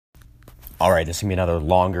All right, this is going to be another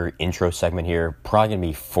longer intro segment here. Probably going to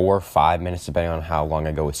be 4 or 5 minutes, depending on how long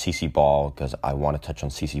I go with CC Ball, because I want to touch on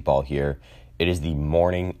CC Ball here. It is the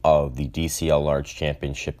morning of the DCL Large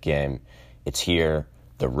Championship game. It's here.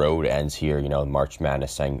 The road ends here. You know, March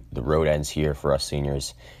Madness saying the road ends here for us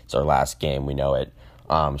seniors. It's our last game. We know it.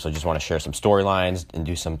 So I just want to share some storylines and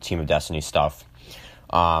do some Team of Destiny stuff.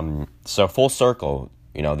 So full circle,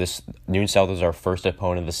 you know, this Noon South was our first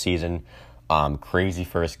opponent of the season. Crazy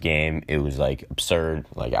first game. It was like absurd,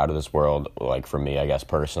 like out of this world, like for me, I guess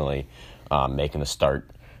personally, making the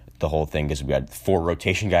start, the whole thing, because we had 4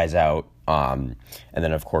 rotation guys out. And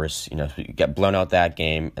then of course, you know, we get blown out that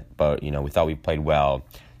game, but you know, we thought we played well.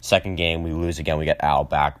 Second game, we lose again. We get Al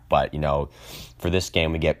back, but you know, for this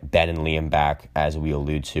game, we get Ben and Liam back, as we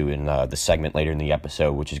allude to in the segment later in the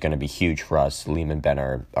episode, which is going to be huge for us. Liam and Ben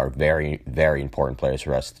are very, very important players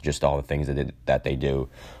for us. Just all the things that they do,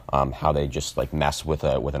 how they just like mess with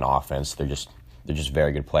an offense. They're just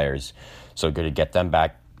very good players. So good to get them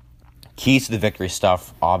back. Keys to the victory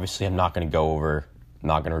stuff. Obviously, I'm not going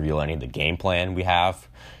to reveal any of the game plan we have,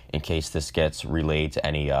 in case this gets relayed to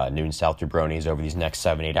any Noon South jabronis over these next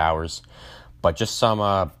 7-8 hours. But just some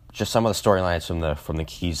of the storylines from the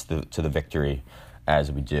keys to the victory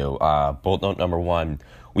as we do. Bullet note number 1: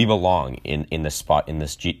 we belong in this spot in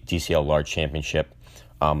this DCL Large Championship.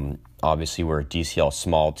 Obviously, we're a DCL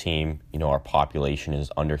small team. You know, our population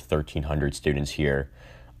is under 1,300 students here.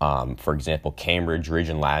 For example, Cambridge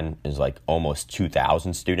Region Latin is like almost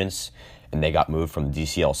 2,000 students, and they got moved from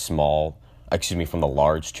from the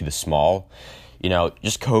large to the small. You know,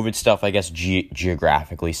 just COVID stuff, I guess,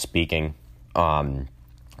 geographically speaking.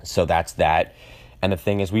 So that's that. And the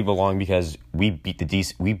thing is, we belong because we beat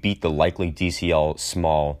the likely DCL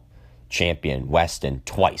small champion, Weston,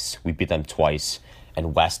 twice. We beat them twice.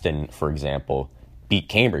 And Weston, for example, beat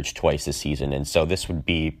Cambridge twice this season. And so this would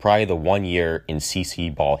be probably the 1 year in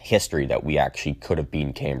CC ball history that we actually could have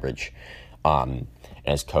beaten Cambridge.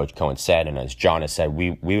 As Coach Cohen said, and as John has said,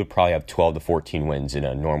 we would probably have 12 to 14 wins in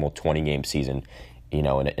a normal 20-game season. You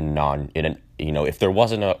know, if there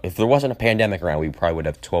wasn't a pandemic around, we probably would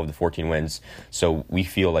have 12 to 14 wins. So we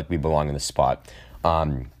feel like we belong in the spot.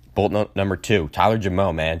 Bullet note number 2: Tyler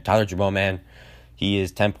Jamo, man. He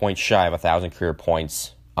is 10 points shy of 1,000 career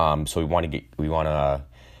points. So we want to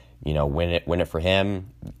win it for him.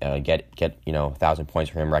 Get 1,000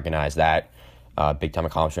 points for him. Recognize that big time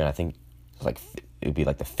accomplishment. I think it would be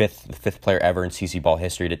like the fifth player ever in CC ball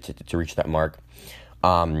history to reach that mark.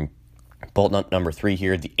 Bullet number 3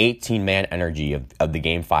 here: the 18-man energy of the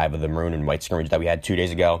Game 5 of the Maroon and White scrimmage that we had 2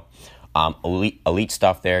 days ago. Elite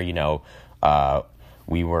stuff there. You know,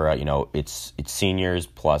 we were it's seniors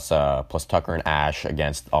plus Tucker and Ash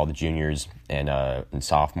against all the juniors and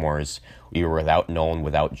sophomores. We were without Nolan,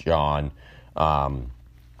 without John.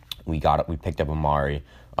 We picked up Amari.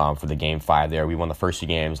 For the Game 5 there. We won the first 2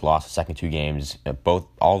 games, lost the second 2 games.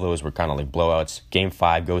 All those were kind of like blowouts. Game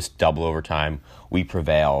 5 goes to double overtime. We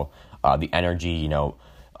prevail. The energy, the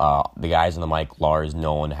guys on the mic, Lars,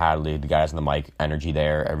 Nolan, Hadley, the guys on the mic, energy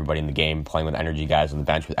there. Everybody in the game playing with energy, guys on the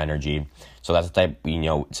bench with energy. So that's the type,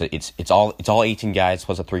 it's all 18 guys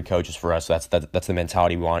plus the 3 coaches for us. So that's the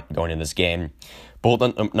mentality we want going in this game.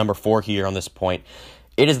 Bullet number 4 here on this point: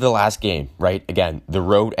 it is the last game, right? Again, the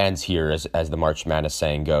road ends here, as the March Madness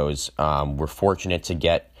saying goes. We're fortunate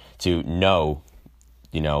to know,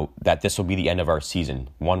 that this will be the end of our season.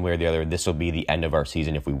 One way or the other, this will be the end of our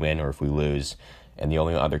season if we win or if we lose. And the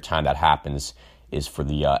only other time that happens is for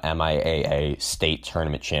the MIAA State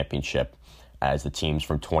Tournament Championship, as the teams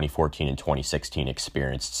from 2014 and 2016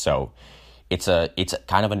 experienced. So it's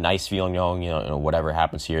kind of a nice feeling, whatever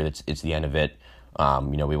happens here, it's the end of it.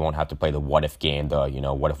 We won't have to play the what if game.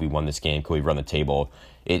 What if we won this game? Could we run the table?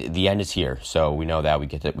 The end is here, so we know that we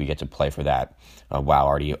get to play for that. Wow,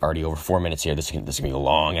 already over 4 minutes here. This is gonna be a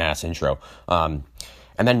long ass intro. And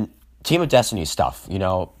then Team of Destiny stuff.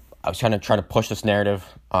 I was kind of trying to push this narrative,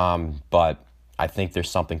 but I think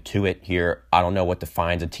there's something to it here. I don't know what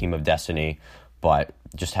defines a Team of Destiny, but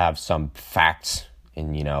just have some facts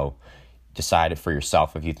and decide it for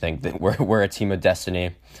yourself if you think that we're a Team of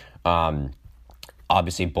Destiny.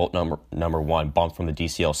 Obviously, bullet number 1, bumped from the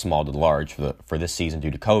DCL small to the large for this season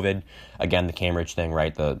due to COVID. Again, the Cambridge thing,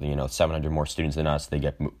 right? The 700 more students than us, they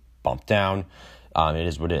get bumped down. It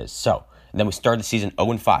is what it is. So, and then we started the season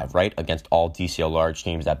 0-5, right, against all DCL large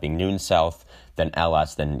teams, that being Noon South, then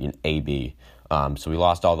LS, then AB. So we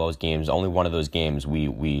lost all those games. Only one of those games we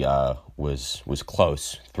was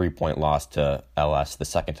close, 3-point loss to LS. The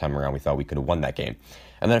second time around, we thought we could have won that game.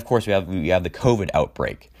 And then, of course, we have the COVID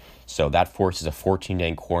outbreak. So that forces a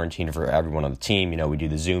 14-day quarantine for everyone on the team. We do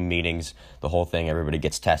the Zoom meetings, the whole thing. Everybody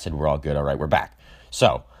gets tested. We're all good. All right, we're back.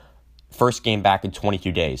 So first game back in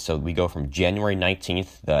 22 days. So we go from January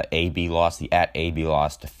 19th, the AB loss, the at AB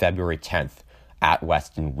loss, to February 10th at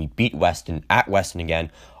Weston. We beat Weston at Weston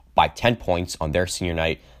again by 10 points on their senior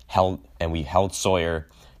night, we held Sawyer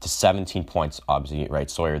to 17 points, obviously, right?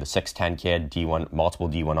 Sawyer, the 6'10 kid, D1, multiple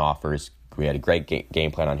D1 offers. We had a great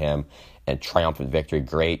game plan on him and triumphant victory.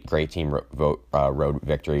 Great team road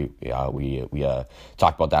victory. We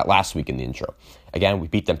talked about that last week in the intro. Again, we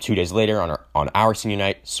beat them 2 days later on our senior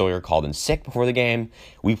night. Sawyer called in sick before the game.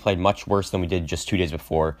 We played much worse than we did just 2 days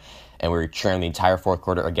before, and we were trailing the entire fourth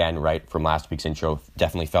quarter again, right, from last week's intro.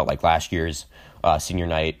 Definitely felt like last year's senior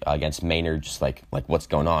night against Maynard, just like what's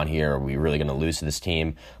going on here? Are we really going to lose to this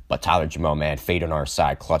team? But Tyler Jamo, man, fade on our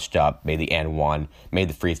side, clutched up, made the and one, made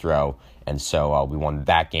the free throw, and so we won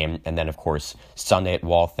that game. And then, of course, Sunday at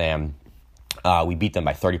Waltham, we beat them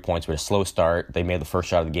by 30 points with a slow start. They made the first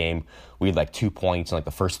shot of the game. We had like 2 points in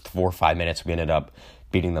the first 4 or 5 minutes. We ended up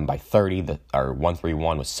beating them by 30. Our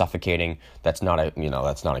 1-3-1 was suffocating. That's not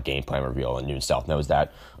a game plan reveal, and Newton South knows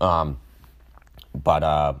that. But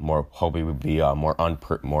hopefully would be more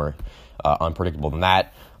unpredictable than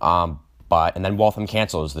that. And then Waltham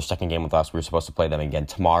cancels their second game with us. We were supposed to play them again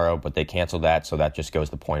tomorrow, but they canceled that. So that just goes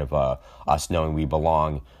to the point of us knowing we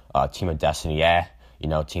belong. Team of Destiny,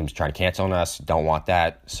 teams trying to cancel on us. Don't want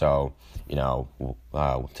that. So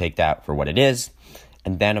we'll take that for what it is.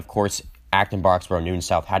 And then, of course, Acton, Boxborough, Newton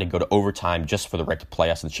South had to go to overtime just for the right to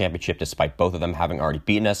play us in the championship, despite both of them having already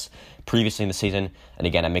beaten us previously in the season. And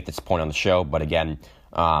again, I make this point on the show, but again,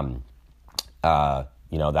 that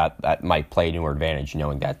might play to our advantage,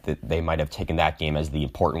 knowing that they might have taken that game as the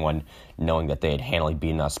important one, knowing that they had handily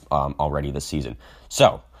beaten us already this season.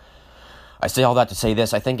 So I say all that to say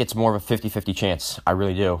this. I think it's more of a 50-50 chance. I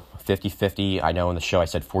really do. 50-50. I know in the show I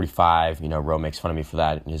said 45. Ro makes fun of me for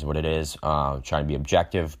that. It is what it is. Trying to be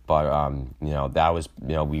objective. But, that was,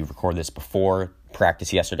 we recorded this before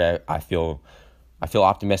practice yesterday. I feel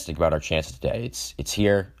optimistic about our chances today. It's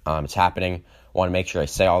here. It's happening. I want to make sure I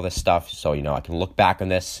say all this stuff so, I can look back on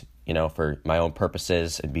this, for my own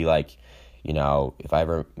purposes and be like, if I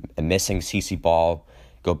ever am missing CC ball,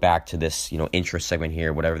 go back to this, intro segment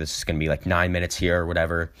here, whatever this is going to be, like 9 minutes here or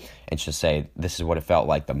whatever, and just say, this is what it felt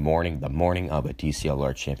like the morning of a DCL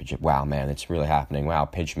Large Championship. Wow, man, it's really happening. Wow,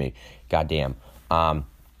 pinch me. Goddamn.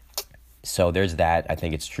 So there's that. I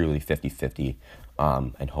think it's truly 50-50,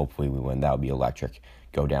 and hopefully we win. That would be electric.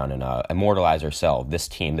 Go down and immortalize ourselves. This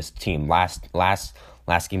team, last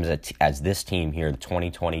game as this team here, the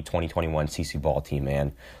 2020-2021 CC Ball team,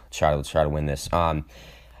 man. Let's try to win this.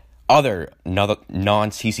 Another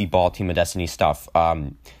non-CC Ball Team of Destiny stuff.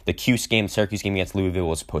 The Cuse game, Syracuse game against Louisville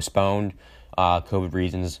was postponed, COVID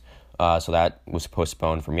reasons. So that was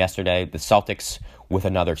postponed from yesterday. The Celtics with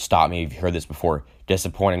another, stop me if you heard this before,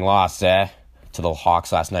 disappointing loss, to the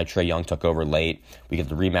Hawks last night. Trae Young took over late. We get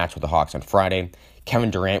the rematch with the Hawks on Friday.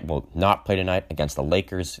 Kevin Durant will not play tonight against the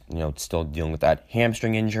Lakers, still dealing with that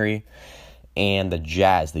hamstring injury. And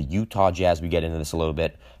the Utah Jazz, we get into this a little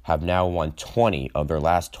bit, have now won 20 of their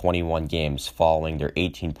last 21 games following their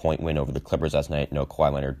 18-point win over the Clippers last night. No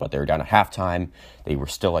Kawhi Leonard, but they were down at halftime. They were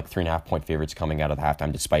still 3.5-point favorites coming out of the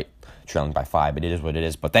halftime despite trailing by 5. But it is what it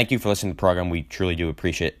is. But thank you for listening to the program. We truly do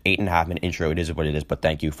appreciate it. 8.5-minute intro. It is what it is, but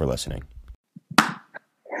thank you for listening.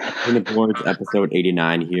 In the boards, episode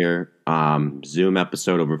 89 here. Zoom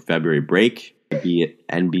episode over February break. Be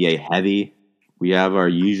NBA heavy. We have our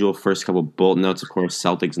usual first couple bullet notes, of course,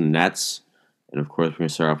 Celtics and Nets. And, of course, we're going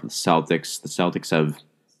to start off with the Celtics. The Celtics have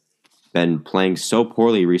been playing so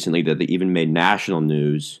poorly recently that they even made national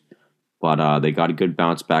news. But they got a good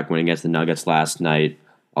bounce back win against the Nuggets last night.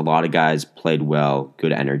 A lot of guys played well,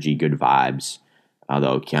 good energy, good vibes.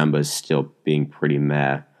 Although Kemba's still being pretty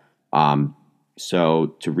meh.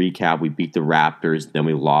 So, to recap, we beat the Raptors. Then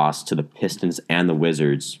we lost to the Pistons and the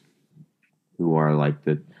Wizards, who are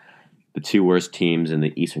the two worst teams in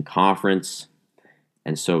the Eastern Conference.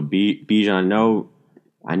 And so, Bijan,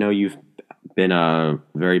 I know you've been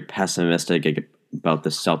very pessimistic about the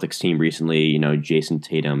Celtics team recently. Jason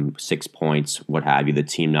Tatum, 6 points, what have you, the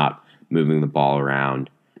team not moving the ball around.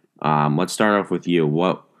 Let's start off with you.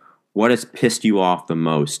 What has pissed you off the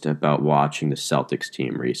most about watching the Celtics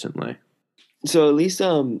team recently? So at least,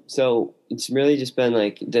 so it's really just been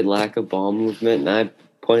the lack of ball movement, and I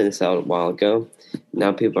pointed this out a while ago.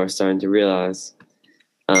 Now people are starting to realize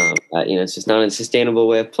that, it's just not a sustainable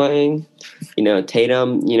way of playing.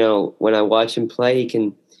 Tatum, when I watch him play,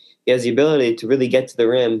 he has the ability to really get to the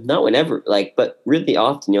rim, not whenever, but really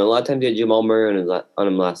often. A lot of times you had Jamal Murray on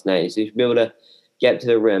him last night, so you should be able to get to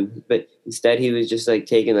the rim. But instead, he was just like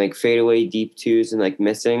taking like fadeaway deep twos and like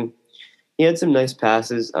missing. He had some nice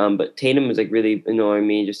passes, but Tatum was like really annoying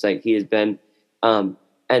me, just like he has been. And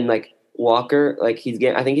like Walker, like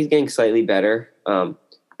I think he's getting slightly better,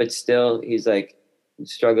 but still he's like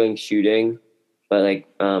struggling shooting. But like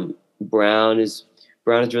Brown is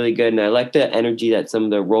really good, and I like the energy that some of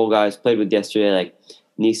the role guys played with yesterday, like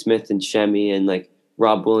Neesmith and Shemi and like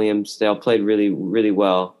Rob Williams. They all played really, really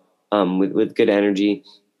well with good energy,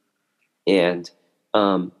 and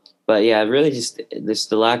but yeah, really just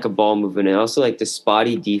the lack of ball movement and also like the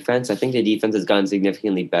spotty defense. I think the defense has gotten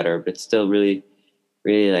significantly better, but it's still really,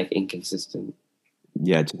 really like inconsistent.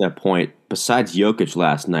 Yeah, to that point, besides Jokic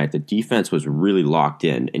last night, the defense was really locked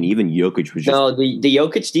in, and even Jokic was just... No, the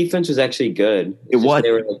Jokic defense was actually good. It was.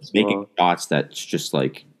 They were like making shots that's just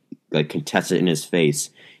like contested in his face.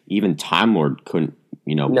 Even Time Lord couldn't,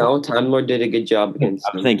 No, Time Lord did a good job against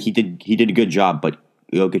him. I think he did a good job, but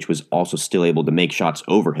Jokic was also still able to make shots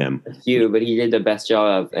over him. A few, but he did the best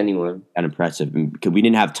job of anyone. That impressive. Because we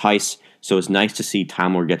didn't have Tice, so it's nice to see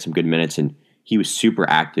Time Lord get some good minutes, and he was super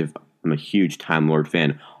active. I'm a huge Time Lord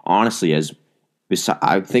fan. Honestly, I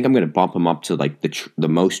think I'm going to bump him up to like the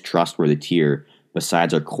most trustworthy tier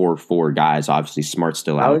besides our core four guys. Obviously, Smart's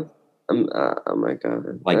still out. Oh my god!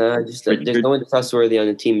 There's no one trustworthy on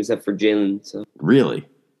the team except for Jalen. So. Really?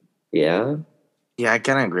 Yeah. Yeah, I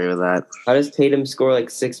kind of agree with that. How does Tatum score like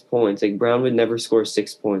 6 points? Like Brown would never score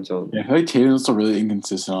 6 points on. Yeah, I feel like Tatum's still really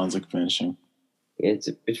inconsistent on his like finishing. It's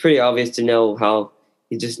pretty obvious to know how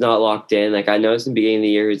he's just not locked in. Like I noticed in the beginning of the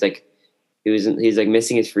year, he's like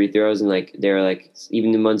missing his free throws, and like they're like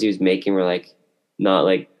even the ones he was making were like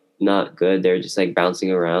not good. They're just like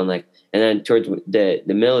bouncing around. Like and then towards the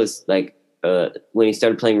middle is like when he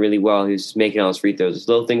started playing really well, he was just making all his free throws. Just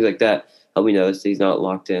little things like that help me notice that he's not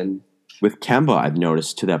locked in. With Kemba, I've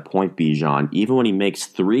noticed to that point, Bijan, even when he makes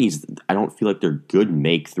threes, I don't feel like they're good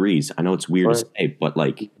make threes. I know it's weird to say, but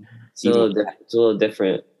like it's a little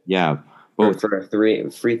different. Yeah, for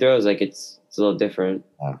free throws, like it's a little different.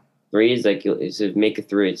 Yeah. Threes, like you make a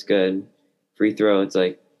three, it's good. Free throw, it's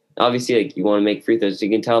like obviously like you want to make free throws. So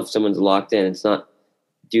you can tell if someone's locked in. It's not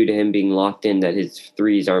due to him being locked in that his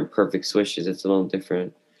threes aren't perfect swishes. It's a little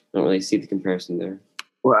different. I don't really see the comparison there.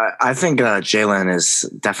 Well, I think Jalen is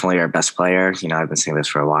definitely our best player. I've been saying this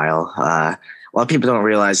for a while. A lot of people don't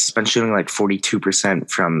realize he's been shooting like 42%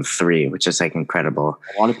 from three, which is like incredible.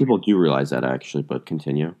 A lot of people do realize that actually, but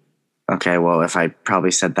continue. Okay, well, if I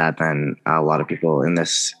probably said that, then a lot of people in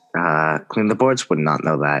this Clean the Boards would not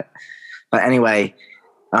know that. But anyway,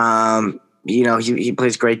 he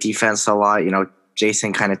plays great defense a lot.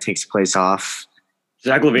 Jason kind of takes place off.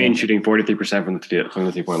 Zach LaVine shooting 43% from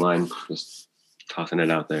the 3-point line. Just tossing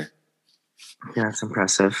it out there. Yeah, it's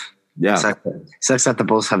impressive. Yeah. Sucks that the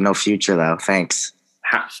Bulls have no future, though. Thanks.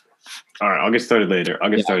 All right, I'll get started later.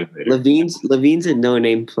 LaVine's a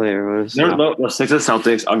no-name player, honestly. No, stick to the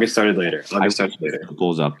Celtics. I'll get started later. The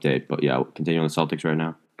Bulls update, but yeah, we'll continue on the Celtics right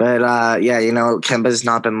now. But Kemba's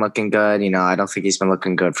not been looking good. I don't think he's been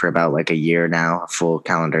looking good for about like a year now, a full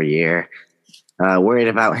calendar year. Worried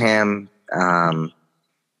about him.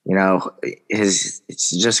 It's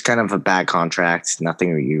just kind of a bad contract.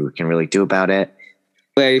 Nothing you can really do about it.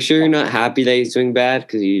 Wait, are you sure you're not happy that he's doing bad?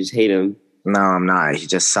 Because you just hate him. No, I'm not. He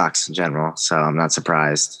just sucks in general, so I'm not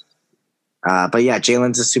surprised. But yeah,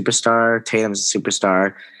 Jalen's a superstar. Tatum's a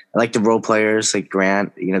superstar. I like the role players like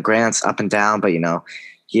Grant. Grant's up and down, but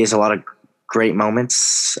he has a lot of great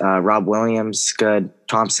moments. Rob Williams, good.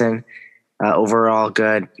 Thompson, overall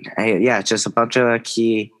good. Just a bunch of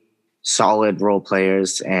key, solid role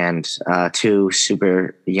players and two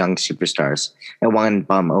super young superstars and one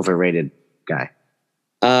bum overrated guy.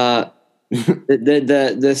 The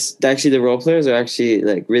role players are actually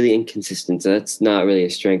like really inconsistent. So that's not really a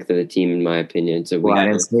strength of the team, in my opinion. So I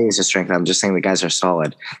didn't say it's a strength. I'm just saying the guys are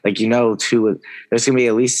solid. Like there's gonna be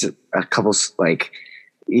at least a couple. Like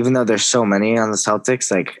even though there's so many on the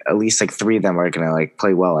Celtics, like at least like three of them are gonna like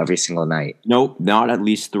play well every single night. Nope, not at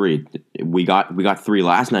least three. We got three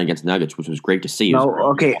last night against Nuggets, which was great to see. No,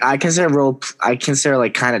 okay. I consider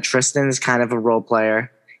like kind of Tristan's kind of a role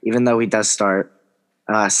player, even though he does start.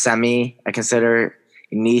 Semi, I consider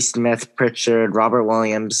Neesmith, Pritchard, Robert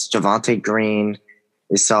Williams, Javonte Green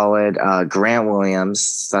is solid. Grant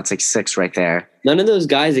Williams, that's like 6 right there. None of those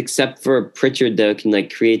guys except for Pritchard though can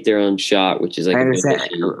like create their own shot, which is like I understand,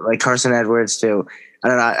 like Carson Edwards too. I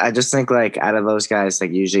don't know. I just think like out of those guys,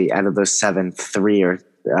 like usually out of those 7, 3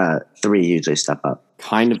 usually step up.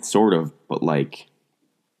 Kind of, sort of, but like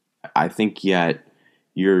I think yet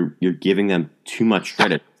you're giving them too much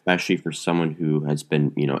credit. Especially for someone who has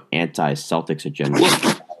been, anti-Celtics agenda.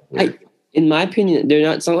 in my opinion, they're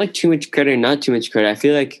not. It's not like too much credit or not too much credit. I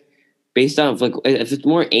feel like based off like if it's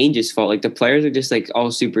more Ainge's fault. Like the players are just like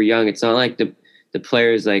all super young. It's not like the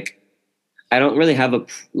players like. I don't really have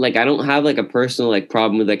I don't have like a personal like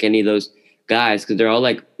problem with like any of those guys because they're all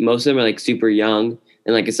like most of them are like super young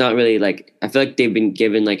and like it's not really like I feel like they've been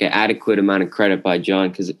given like an adequate amount of credit by John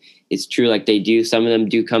because it's true like they do some of them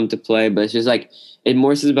do come to play but it's just like it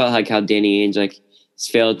more is about like how Danny Ainge like has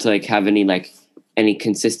failed to like have any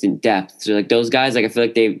consistent depth. So like those guys like I feel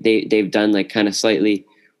like they've done like kind of slightly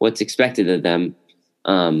what's expected of them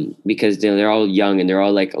because they're all young and they're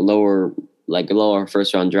all like lower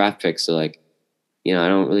first round draft picks. So like. I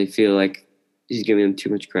don't really feel like he's giving him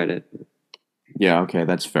too much credit. Yeah, okay,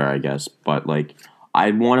 that's fair, I guess. But, like,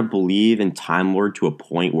 I want to believe in Time Lord to a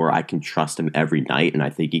point where I can trust him every night, and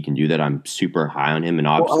I think he can do that. I'm super high on him. And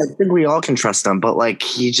obviously, I think we all can trust him, but, like,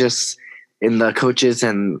 he just, in the coaches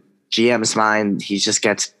and GM's mind, he just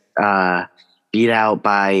gets beat out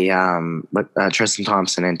by Tristan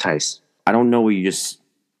Thompson and Tice. I don't know what you just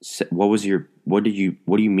said. What do you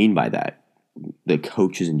mean by that? The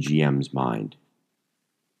coaches and GM's mind.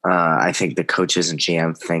 I think the coaches and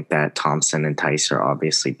GM think that Thompson and Tice are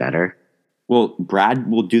obviously better. Well, Brad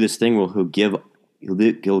will do this thing where he'll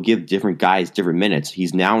give different guys different minutes.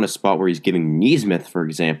 He's now in a spot where he's giving Neesmith, for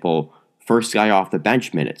example, first guy off the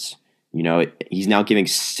bench minutes. He's now giving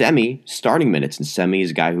Semi starting minutes, and Semi is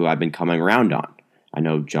a guy who I've been coming around on. I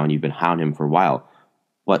know, John, you've been hounding him for a while,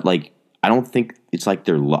 but like I don't think it's like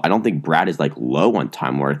I don't think Brad is like low on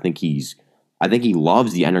Time Lord. I think he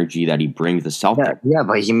loves the energy that he brings the Celtics. Yeah,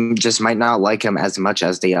 but he just might not like him as much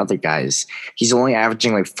as the other guys. He's only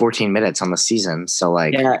averaging like 14 minutes on the season. So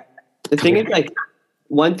like, yeah, the thing is like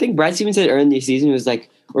one thing Brad Stevens said early in the season was like,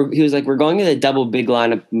 we're going to the double big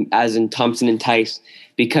lineup as in Thompson and Tice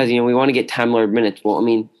because we want to get Time Lord minutes. Well, I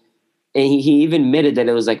mean, and he even admitted that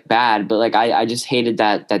it was like bad, but like I just hated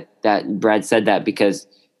that Brad said that because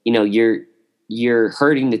you're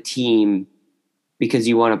hurting the team. Because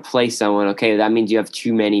you want to play someone, okay, that means you have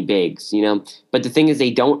too many bigs, But the thing is,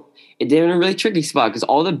 they're in a really tricky spot because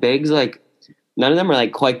all the bigs, like, none of them are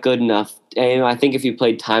like quite good enough. And I think if you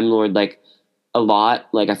played Time Lord like a lot,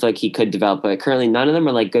 like I feel like he could develop. But currently, none of them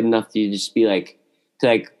are like good enough to just be like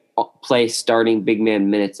to play starting big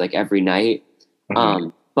man minutes like every night. Mm-hmm.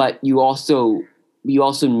 But you also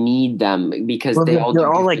need them because they're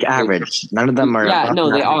all like average. None of them are. Yeah,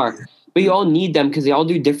 no, they are. But you all need them because they all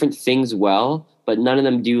do different things well. But none of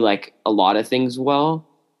them do like a lot of things well.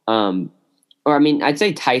 I'd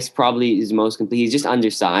say Tice probably is most complete. He's just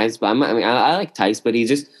undersized, but I like Tice, but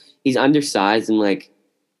he's undersized and like,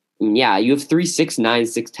 yeah, you have 3, 6, 9,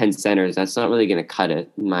 6, 10 centers. That's not really going to cut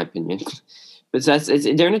it, in my opinion. But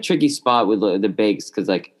they're in a tricky spot with the bigs because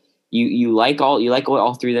like you like what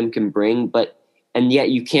all three of them can bring, and yet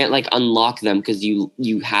you can't like unlock them because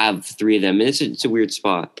you have three of them, and it's a weird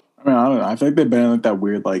spot. I don't know. I feel like they've been in like that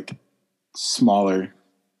weird like smaller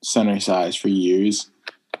center size for years,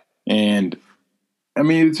 and I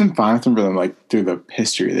mean it's been fine for them like through the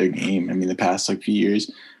history of their game. I mean the past like few years,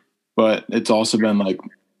 but it's also been like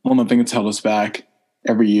one of the things that's held us back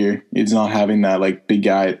every year is not having that like big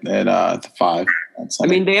guy at the 5. I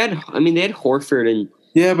mean they had Horford and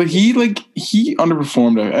yeah, but he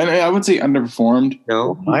underperformed, and I would say underperformed.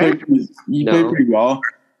 No, he played pretty well.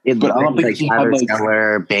 But I don't think he had like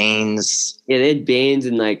Zeller, Baines. Yeah, they had Baines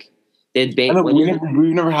and like. We've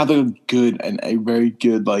never had a very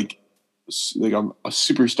good like a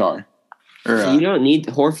superstar. So you don't need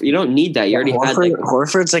Horford. You don't need that. You already had like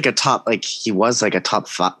Horford's like a top he was like a top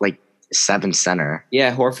 5 like 7 center.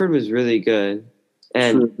 Yeah, Horford was really good.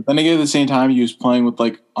 And true. But then again, at the same time, he was playing with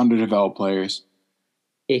like underdeveloped players.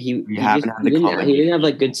 Yeah, he didn't have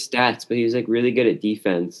like good stats, but he was like really good at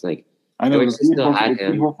defense. Like I know, I wish they still had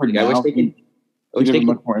him. I wish they could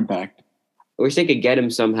much more impact. I wish they could get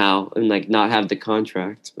him somehow and like not have the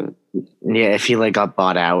contract. But yeah, if he like got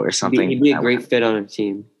bought out or something, he'd be a great fit on a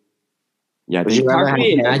team. Yeah, it's hard for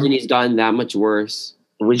me to imagine he's gotten that much worse.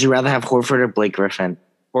 Would you rather have Horford or Blake Griffin?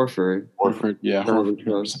 Horford, yeah.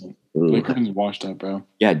 Blake Griffin's washed up, bro.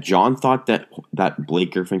 Yeah, John thought that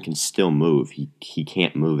Blake Griffin can still move. He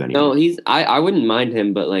can't move anymore. No, I wouldn't mind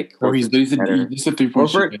him, but like he's a 3-point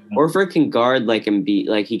shooter. Horford can guard like Embiid,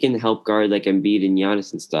 like he can help guard like Embiid and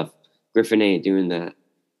Giannis and stuff. Griffin ain't doing that.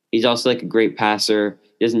 He's also like a great passer.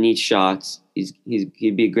 He doesn't need shots. He'd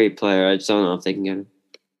be a great player. I just don't know if they can get him.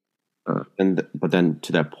 But then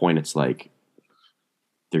to that point, it's like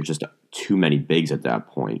there's just too many bigs at that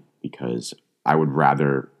point because I would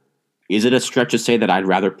rather. Is it a stretch to say that I'd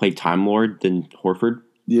rather play Time Lord than Horford?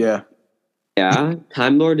 Yeah. Yeah,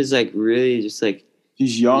 Time Lord is like really just like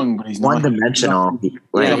He's young, but he's not one-dimensional. Yeah,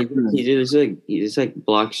 Like, he just like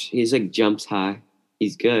blocks. He's like jumps high.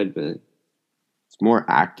 He's good, but It's more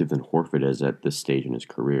active than Horford is at this stage in his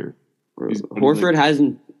career. Horford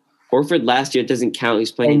hasn't. Horford last year doesn't count.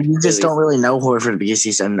 He's playing. and in you just Philly. don't really know Horford because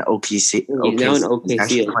he's an OKC. He's now in He's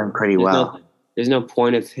actually OKC. playing pretty well. There's no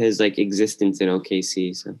point of his like existence in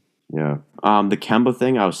OKC. So Yeah. The Kemba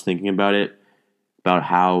thing, I was thinking about it, about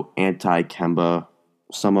how anti-Kemba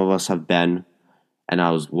some of us have been. And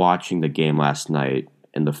I was watching the game last night,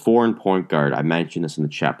 and the foreign point guard, I mentioned this in the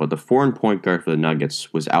chat, but the foreign point guard for the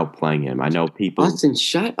Nuggets was outplaying him. I know people. Austin,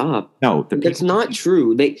 shut up. No, That's not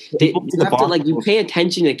true. They People you have to like you pay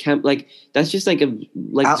attention to Kemp. Like that's just like a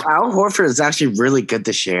like Al Horford is actually really good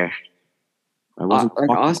this year. I wasn't like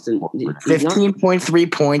talking Austin. about Horford. He's not- 15.3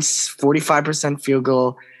 points, 45% field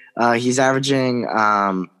goal. He's averaging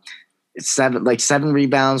seven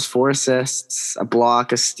rebounds, 4 assists, a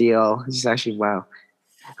block, a steal. He's actually wow.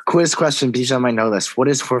 Quiz question, Bijan might know this. What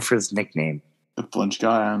is Horford's nickname? the flinch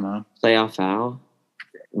guy. I don't know. playoff foul.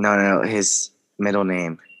 No, his middle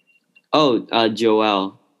name. Oh,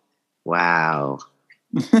 Joel. Wow.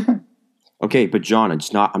 Okay, but John,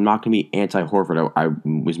 I'm not going to be anti-Horford. I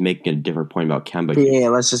was making a different point about Kemba. Yeah,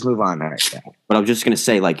 let's just move on. All right. Yeah. But I was just going to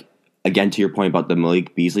say, like, again, to your point about the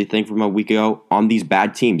Malik Beasley thing from a week ago, on these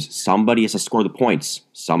bad teams, somebody has to score the points.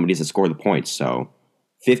 Somebody has to score the points. So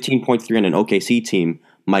 15.3 on an OKC team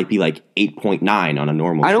might be like 8.9 on a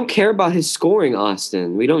normal. I don't care about his scoring,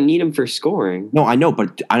 Austin. We don't need him for scoring. No, I know.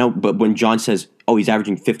 But when John says, "Oh, he's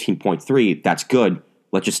averaging 15.3," that's good.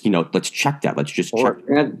 Let's just let's check that. Let's just check.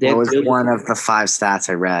 That was one of the 5 stats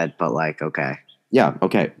I read, but like, okay. Yeah,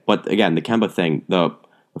 okay. But again, the Kemba thing, the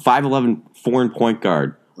 5'11" foreign point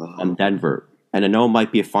guard on Denver, and I know it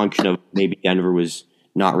might be a function of maybe Denver was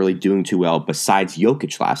not really doing too well besides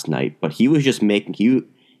Jokic last night, but he was just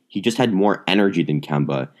he just had more energy than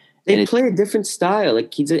Kemba. They play a different style.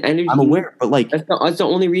 Like he's an energy. I'm aware, but like that's the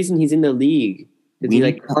only reason he's in the league. Because he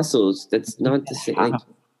like hustles. That's not the same. Like,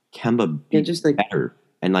 Kemba be just like better,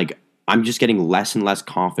 and like I'm just getting less and less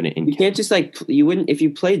confident in. You can't just like you wouldn't if you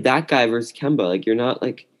played that guy versus Kemba. Like you're not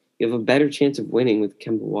like you have a better chance of winning with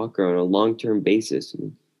Kemba Walker on a long term basis.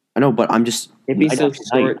 I know, but I'm just can't be so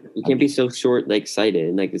short. You can't be so short like sighted.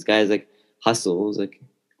 And like this guy's like hustles like.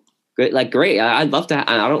 Great, like great. I'd love to.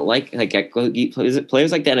 I don't like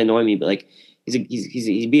players like that annoy me, but like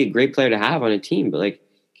he'd be a great player to have on a team. But like,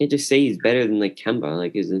 can't just say he's better than like Kemba.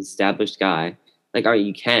 Like he's an established guy. Like, all right,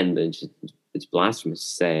 you can, but it's blasphemous to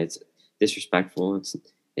say. It's disrespectful.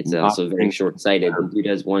 It's also very short sighted. The dude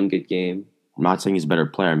has one good game. I'm not saying he's a better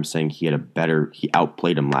player. I'm saying he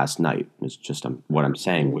outplayed him last night. It's just what I'm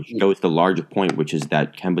saying, which goes to the larger point, which is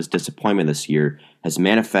that Kemba's disappointment this year has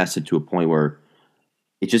manifested to a point where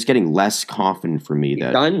it's just getting less confident for me. He's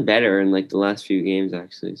done better in like the last few games,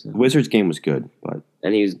 actually. So. The Wizards game was good,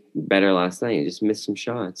 and he was better last night. He just missed some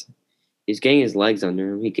shots. He's getting his legs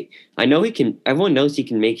under him. I know he can. Everyone knows he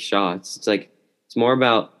can make shots. It's more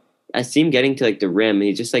about. I see him getting to like the rim,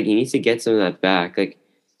 and he needs to get some of that back. Like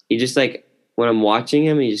he just like when I'm watching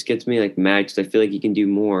him, he just gets me like mad because I feel like he can do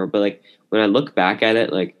more. But like when I look back at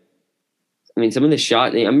it, like. I mean, some of the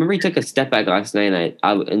shot. I remember he took a step back last night,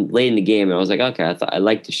 and late in the game, and I was like, okay, I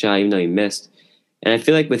liked the shot, even though he missed. And I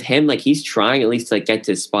feel like with him, like he's trying at least to like get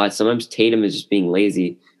to his spot. Sometimes Tatum is just being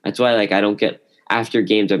lazy. That's why like I don't get after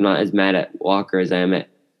games. I'm not as mad at Walker as I am at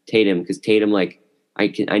Tatum because Tatum like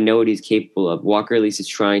I know what he's capable of. Walker at least is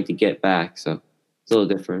trying to get back, so it's a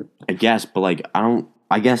little different. I guess, but like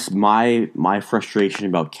I guess my frustration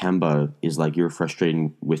about Kemba is like you're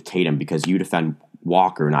frustrating with Tatum because you defend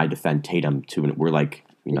Walker and I defend Tatum too, and we're like,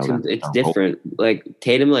 it's different. Like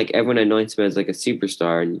Tatum, like everyone anoints him as like a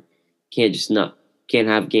superstar, and you can't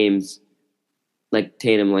have games like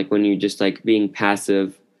Tatum, like when you're just like being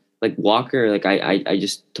passive. Like Walker, like I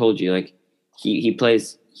just told you, like he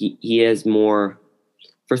plays, he has more.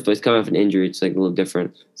 First of all, he's coming off an injury, it's like a little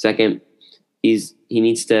different. Second, when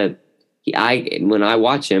I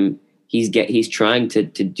watch him, he's trying to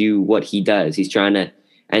do what he does. He's trying to.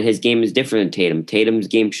 And his game is different than Tatum. Tatum's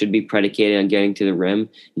game should be predicated on getting to the rim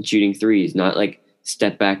and shooting threes, not like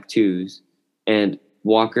step back twos. And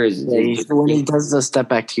Walker's when he does those step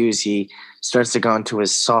back twos, he starts to go into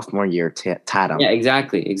his sophomore year. Tatum. Yeah,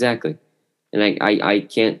 exactly. And I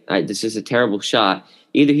can't. This is a terrible shot.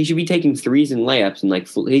 Either he should be taking threes and layups, and like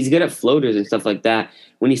he's good at floaters and stuff like that.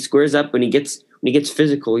 When he squares up, when he gets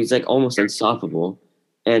physical, he's like almost unstoppable.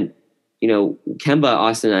 And Kemba,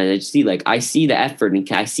 Austin, I see the effort and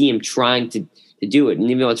I see him trying to do it.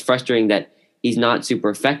 And even though it's frustrating that he's not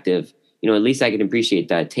super effective, at least I can appreciate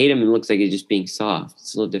that. Tatum looks like he's just being soft.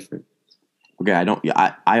 It's a little different. Okay,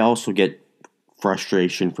 I also get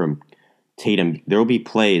frustration from Tatum. There will be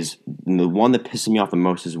plays. And the one that pisses me off the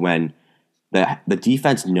most is when the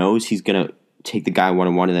defense knows he's going to take the guy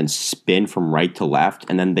one-on-one and then spin from right to left,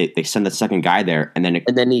 and then they send the second guy there, and then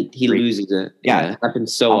he loses it. Yeah, it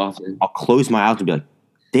happens so often. I'll close my eyes and be like,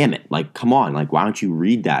 damn it, like, come on, like, why don't you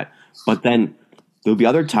read that? But then there'll be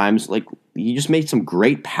other times, like, he just made some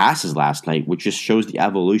great passes last night, which just shows the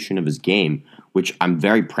evolution of his game, which I'm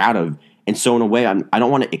very proud of. And so in a way, I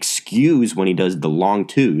don't want to excuse when he does the long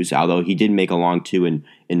twos, although he did make a long two in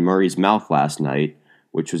Murray's mouth last night,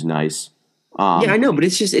 which was nice. Yeah, I know, but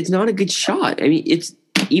it's not a good shot. I mean, it's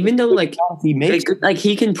even though like he makes like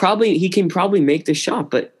he can probably make the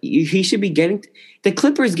shot, but he should be getting the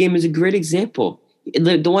Clippers game is a great example.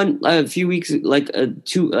 The one a few weeks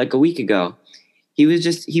a week ago, he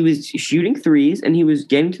was shooting threes and he was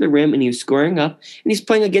getting to the rim and he was scoring up and he's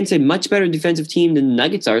playing against a much better defensive team than the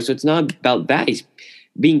Nuggets are. So it's not about that. He's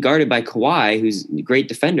being guarded by Kawhi, who's a great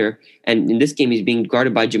defender, and in this game he's being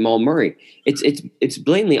guarded by Jamal Murray. It's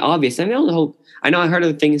blatantly obvious. I know I heard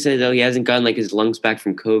of the thing that says, oh, he hasn't gotten like his lungs back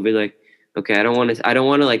from COVID. Like, okay, I don't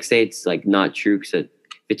want to like say it's like not true, because if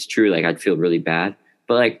it's true, like I'd feel really bad.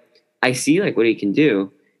 But like I see like what he can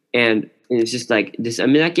do, and it's just like this. I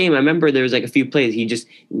mean, that game, I remember there was like a few plays. He just,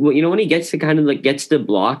 when he gets to kind of like gets the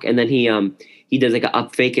block, and then he does like an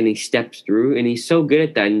up fake and he steps through, and he's so good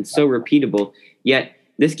at that and it's so repeatable. Yet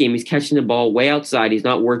this game, he's catching the ball way outside. He's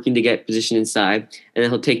not working to get position inside, and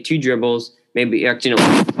then he'll take two dribbles, maybe actually no,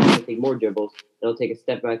 he'll take more dribbles. And he'll take a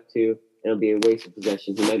step back too, and it'll be a waste of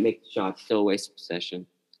possession. He might make the shot, still a waste of possession.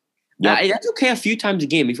 Yeah, that's okay a few times a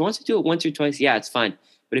game. If he wants to do it once or twice, yeah, it's fine.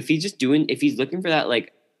 But if he's looking for that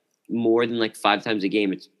like more than like 5 times a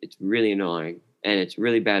game, it's really annoying and it's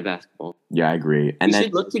really bad basketball. Yeah, I agree. And he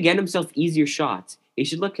should look to get himself easier shots. He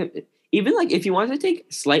should look at even like if he wants to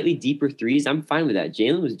take slightly deeper threes, I'm fine with that.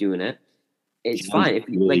 Jalen was doing it. It's fine. If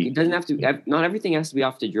like it doesn't have to. Not everything has to be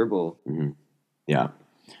off the dribble. Mm-hmm. Yeah.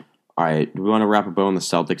 All right. Do we want to wrap a bow on the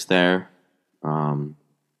Celtics there?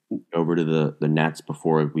 Over to the Nets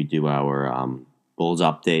before we do our Bulls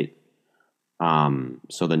update.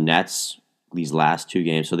 So the Nets, these last 2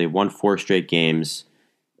 games, so they've won 4 straight games.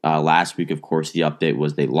 Last week, of course, the update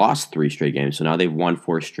was they lost 3 straight games. So now they've won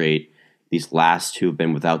 4 straight. These last 2 have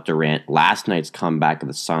been without Durant. Last night's comeback of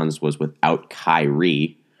the Suns was without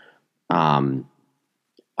Kyrie.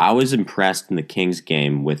 I was impressed in the Kings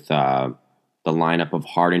game with the lineup of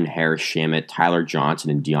Harden, Harris, Shamet, Tyler Johnson,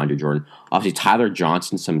 and DeAndre Jordan.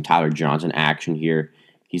 Obviously, some Tyler Johnson action here.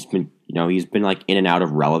 He's been like in and out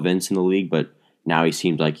of relevance in the league, but now he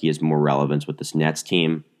seems like he has more relevance with this Nets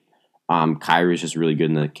team. Kyrie is just really good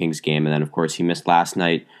in the Kings game, and then of course he missed last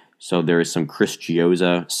night. So there is some Chris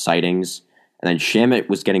Gioza sightings. And then Shamet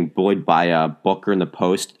was getting bullied by Booker in the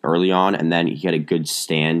post early on, and then he had a good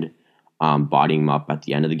stand bodying him up at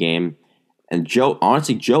the end of the game. And Joe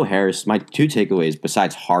Harris, my 2 takeaways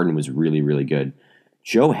besides Harden was really, really good.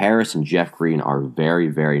 Joe Harris and Jeff Green are very,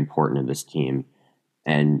 very important in this team.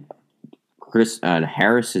 And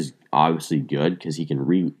Harris is obviously good because he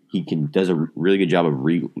does a really good job of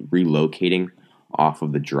relocating off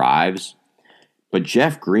of the drives. But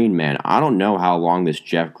Jeff Green, man, I don't know how long this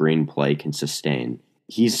Jeff Green play can sustain.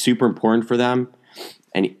 He's super important for them,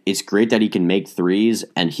 and it's great that he can make threes.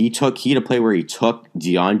 And he had a play where he took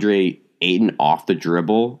DeAndre Ayton off the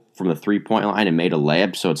dribble from the 3-point line and made a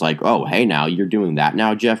layup. So it's like, oh, hey, now you're doing that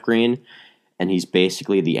now, Jeff Green. And he's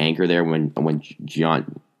basically the anchor there when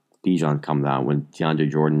Dijon comes out, when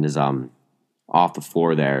DeAndre Jordan is off the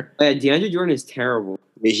floor there. Yeah, DeAndre Jordan is terrible.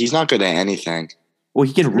 He's not good at anything. Well,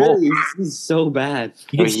 he can roll. He's so bad.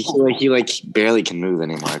 He barely can move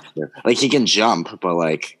anymore. Like he can jump, but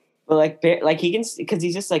like he can because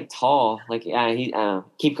he's just like tall. Like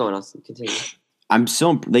keep going. I'll continue.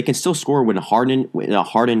 They can still score when Harden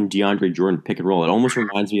DeAndre Jordan pick and roll. It almost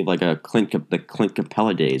reminds me of like the Clint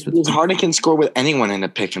Capella days. Harden can score with anyone in a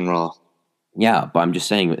pick and roll. Yeah, but I'm just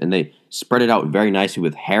saying, and they spread it out very nicely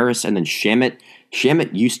with Harris and then Shamet.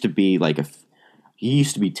 Shamet used to be he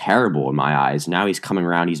used to be terrible in my eyes. Now he's coming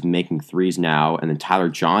around. He's making threes now. And then Tyler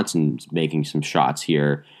Johnson's making some shots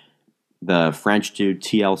here. The French dude,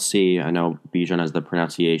 TLC, I know Bijan has the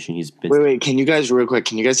pronunciation. He's been... Wait, can you guys, real quick,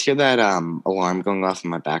 hear that alarm going off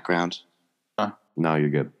in my background? No,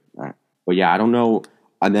 you're good. All right. But yeah, I don't know.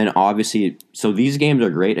 And then obviously, so these games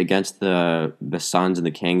are great against the Suns and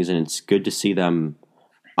the Kings, and it's good to see them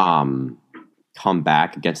come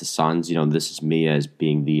back against the Suns. This is me as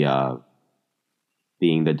being the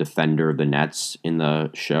defender of the Nets in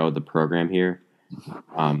the program here.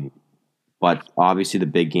 But obviously the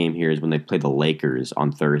big game here is when they play the Lakers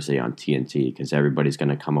on Thursday on TNT, because everybody's going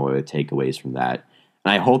to come away with takeaways from that.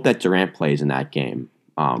 And I hope that Durant plays in that game.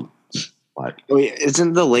 But Wait,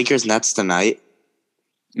 isn't the Lakers Nets tonight?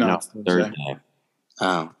 No, no, it's Thursday. Thursday.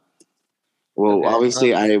 Oh. Well, Okay.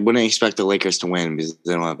 obviously, I wouldn't expect the Lakers to win because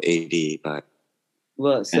they don't have AD, but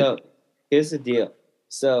Well, so here's the deal.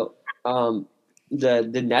 So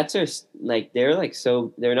the Nets are like they're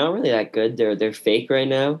not really that good. They're fake right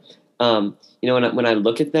now. When I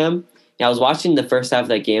look at them, I was watching the first half of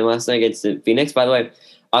that game last night against the Phoenix. By the way,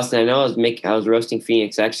 Austin, I know I was roasting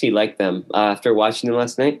Phoenix. I actually like them after watching them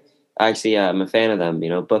last night. I'm a fan of them.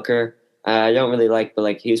 Booker, I don't really like,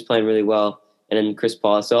 but he was playing really well, and then Chris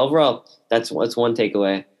Paul. So overall, that's one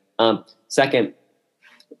takeaway. Second,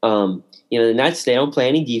 the Nets, they don't play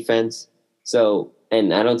any defense. So,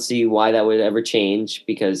 and I don't see why that would ever change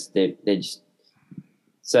because they just.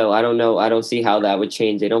 So I don't know. I don't see how that would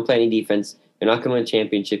change. They don't play any defense. You're not going to win a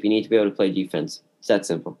championship. You need to be able to play defense. It's that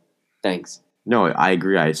simple. Thanks. No, I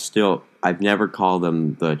agree. I've never called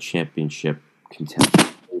them the championship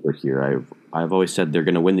contender over here. I've always said they're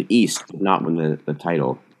going to win the East, but not win the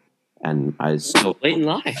title. And I still Blatant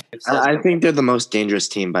lie. I think they're the most dangerous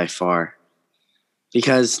team by far.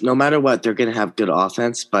 Because no matter what, they're going to have good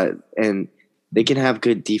offense, and they can have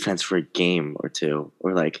good defense for a game or two,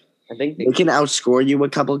 or I think they can outscore you a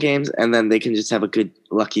couple games, and then they can just have a good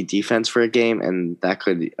lucky defense for a game, and that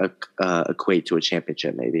could equate to a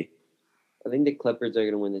championship maybe. I think the Clippers are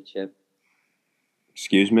going to win the chip.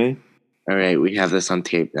 Excuse me? All right, we have this on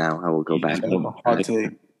tape now. I will go back. Hot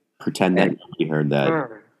take. Pretend that you heard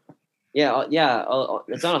that. Yeah.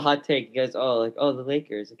 It's not a hot take. You guys, the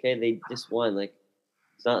Lakers. Okay, they just won.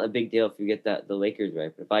 It's not a big deal if you get the Lakers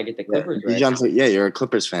right. But if I get the Clippers right, Yeah, you're a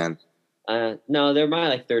Clippers fan. no, they're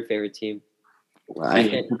my third favorite team.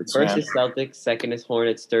 First is Celtics, second is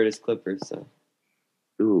Hornets, third is Clippers. So.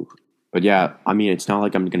 Ooh. But yeah, I mean, it's not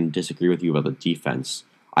like I'm going to disagree with you about the defense.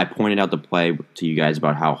 I pointed out the play to you guys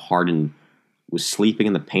about how Harden was sleeping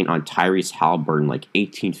in the paint on Tyrese Halliburton,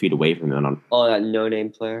 18 feet away from him, on that no-name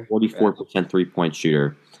player, 44% three-point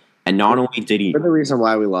shooter. And not only did he... For the reason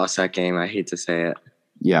why we lost that game, I hate to say it.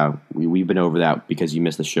 Yeah, we've been over that because you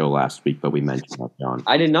missed the show last week, but we mentioned that, John.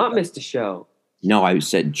 I did not miss the show. No, I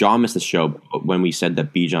said John missed the show when we said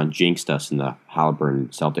that Bijan jinxed us in the Halliburton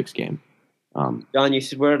Celtics game. John, you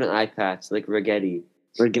should wear an eye patch like Rigetti.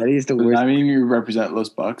 Rigetti's the Does worst. that mean you represent Los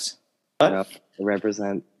Bucks? I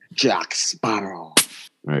represent Jack Sparrow. All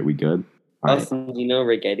right, we good? All right. Austin, do you know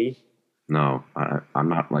Rigetti? No, I'm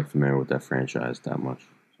not familiar with that franchise that much.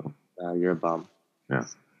 So You're a bum. yeah,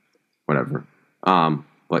 whatever.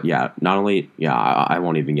 But yeah, not only I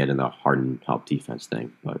won't even get in the Harden help defense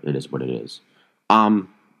thing, but it is what it is.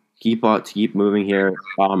 Keep moving here.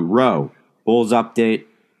 Row Bulls update.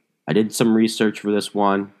 I did some research for this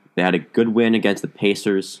one. They had a good win against the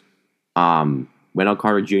Pacers. Wendell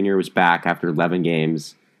Carter Jr. was back after 11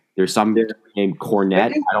 games. There's some named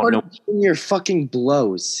Cornette. I don't know. Your fucking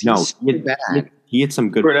blows. He's bad. He had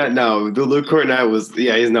some good. Cornette, no. Luke Cornette was,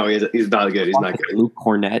 he's not good. He's not good. Luke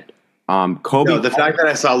Cornette. Kobe. No, the fact that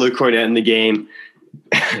I saw Luke Cornette in the game.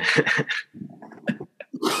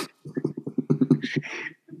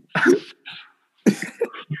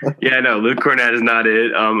 Yeah, no, Luke Cornette is not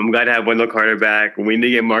it. I'm glad to have Wendell Carter back. We need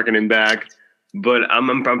to get Markkanen back. But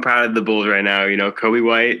I'm proud of the Bulls right now. Kobe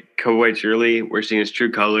White's early. We're seeing his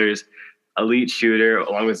true colors. Elite shooter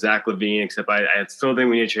along with Zach LaVine, except I still think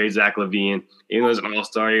we need to trade Zach LaVine. Even though he's an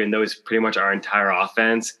all-star, even though he's pretty much our entire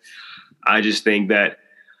offense, I just think that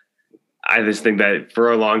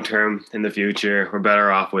for a long term in the future, we're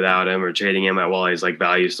better off without him or trading him while his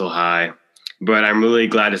value is still high. But I'm really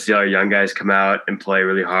glad to see our young guys come out and play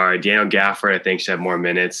really hard. Daniel Gafford, I think, should have more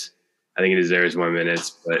minutes. I think he deserves more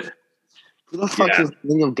minutes. But who the fuck is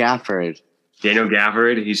Daniel Gafford? Daniel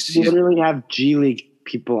Gafford, you literally have G League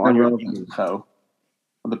people on your team. On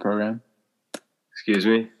the program. Excuse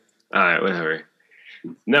me? All right, whatever.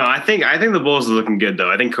 No, I think the Bulls are looking good, though.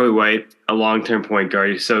 I think Kobe White, a long-term point guard,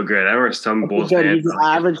 he's so good. I remember some Bulls fans. He's an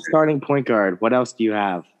average starting point guard. What else do you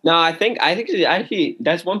have? No, I think actually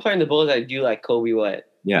that's one player in the Bulls I do like, Kobe White.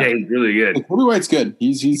 Yeah, he's really good. Kobe White's good.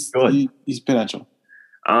 He's good. He's potential.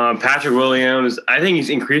 Patrick Williams, I think he's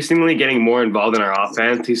increasingly getting more involved in our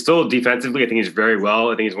offense. He's still defensively, I think he's very well.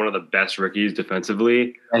 I think he's one of the best rookies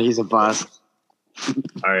defensively. And he's a bust.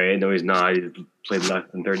 All right, no, he's not. He's played less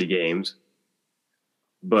than 30 games.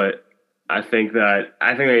 But I think that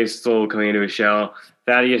he's still coming into his shell.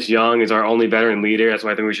 Thaddeus Young is our only veteran leader. That's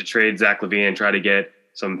why I think we should trade Zach LaVine and try to get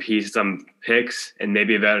some picks and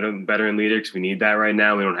maybe a veteran leader because we need that right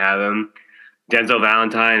now. We don't have him. Denzel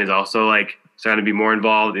Valentine is also starting to be more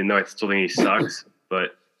involved, even though I still think he sucks.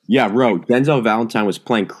 But Yeah, Ro. Denzel Valentine was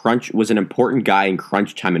playing was an important guy in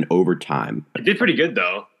crunch time and overtime. He did pretty good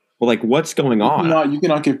though. Well, like, what's going on? You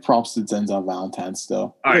cannot give props to Denzel Valentine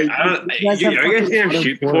still. All right, you guys have have you guys fucking seen him Adam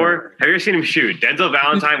shoot Porter. before? Have you ever seen him shoot? Denzel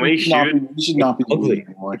Valentine when he shoots, He should not be in the Ugly. league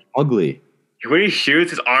anymore. Ugly. when he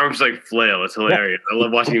shoots, his arms like flail. It's hilarious. I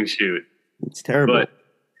love watching him shoot. It's terrible. But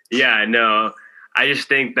yeah, no, I just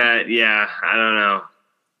think that I don't know.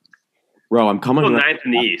 Bro, I'm coming. We're around- ninth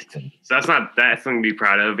in the East, so that's something to be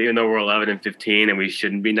proud of. Even though we're 11 and 15, and we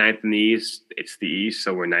shouldn't be ninth in the East, it's the East,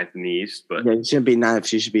 so we're ninth in the East. But Yeah, you shouldn't be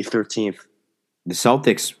 9th. You should be 13th. The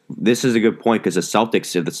Celtics. This is a good point because if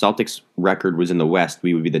the Celtics record was in the West,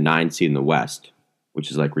 we would be the 9th seed in the West, which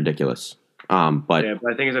is like ridiculous. But yeah,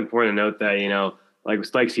 but I think it's important to note that like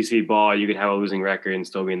CC ball, you could have a losing record and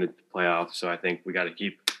still be in the playoffs. So I think we got to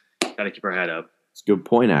keep our head up. it's a good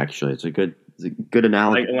point. Actually, it's a good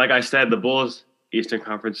analogy. Like I said, the Bulls Eastern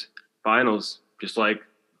Conference Finals, just like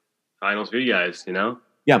finals for you guys.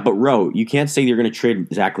 Yeah, but Ro, you can't say you're going to trade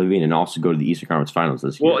Zach LaVine and also go to the Eastern Conference Finals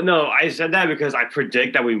this year. Well, no, I said that because I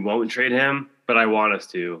predict that we won't trade him, but I want us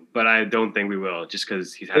to. But I don't think we will, just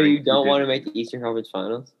because he's So having. you don't want to make the Eastern Conference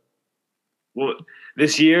Finals? Well,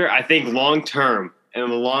 this year, I think long term, and in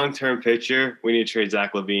the long term picture, we need to trade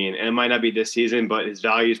Zach LaVine. And it might not be this season, but his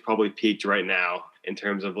value is probably peaked right now in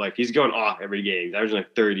terms of like he's going off every game. He's averaging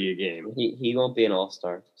like 30 a game. He won't be an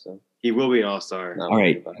All-Star, so He will be an all-star. not All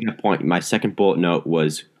right, worried about it. good point. My second bullet note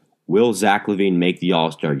was, will Zach LaVine make the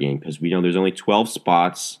All-Star game? Because we know there's only 12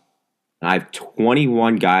 spots, and I have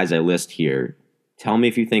 21 guys I list here. Tell me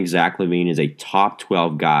if you think Zach LaVine is a top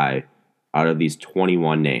 12 guy out of these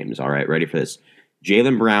 21 names. All right, ready for this?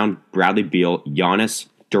 Jaylen Brown, Bradley Beal, Giannis,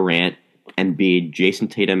 Durant, Embiid, Jason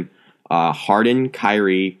Tatum, Harden,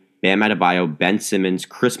 Kyrie, Bam Adebayo, Ben Simmons,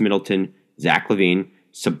 Chris Middleton, Zach LaVine,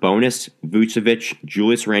 Sabonis, Vucevic,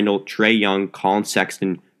 Julius Randle, Trae Young, Colin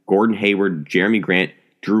Sexton, Gordon Hayward, Jeremy Grant,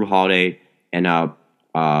 Drew Holiday, and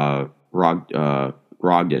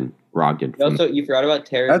Brogdon. You forgot about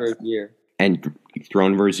Terry That's- Rozier. And throw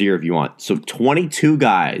in Rozier if you want. So 22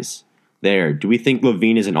 guys there. Do we think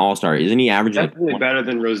LaVine is an all-star? Isn't he averaging? like Definitely better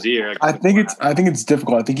than Rozier. I think it's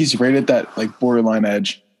difficult. I think he's rated that like borderline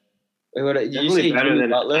edge. Wait, what? Did you Definitely say better Jimmy than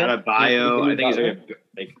Butler? Adebayo. I think Butler? he's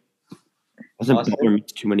like Doesn't Boston? Butler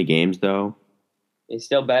miss too many games though? He's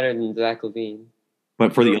still better than Zach LaVine.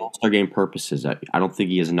 But for the All-Star game purposes, I don't think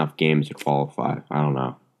he has enough games to qualify. I don't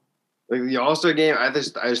know. like the All-Star game. I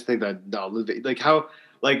just think that like how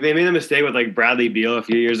like they made a mistake with like Bradley Beal a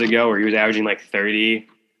few years ago where he was averaging like 30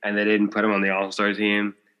 and they didn't put him on the All-Star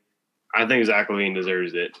team. I think Zach LaVine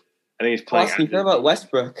deserves it. I think he's playing. Plus, you forgot about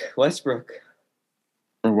Westbrook.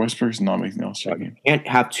 Or Westbrook's not making the All-Star game. You can't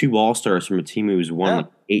have two All-Stars from a team who's won Yeah. like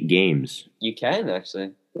 8 games. You can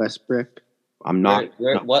actually. Westbrook. I'm not.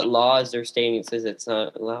 What law is there stating it says it's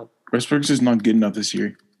not allowed? Westbrook's just not good enough this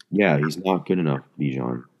year. Yeah, he's not good enough,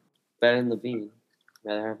 Bijan. Better than LaVine.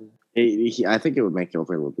 Rather have him. I think it would make it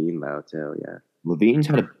over Levine though too. Yeah. LaVine's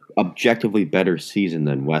had an objectively better season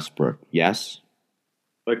than Westbrook. Yes.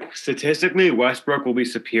 Like statistically, Westbrook will be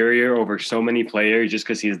superior over so many players just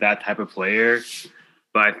because he's that type of player.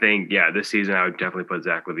 But I think, this season I would definitely put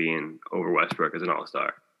Zach LaVine over Westbrook as an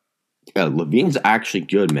All-Star. Yeah, LaVine's actually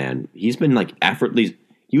good, man. He's been like effortlessly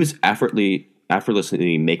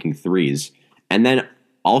making threes. And then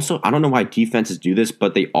also, I don't know why defenses do this,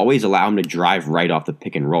 but they always allow him to drive right off the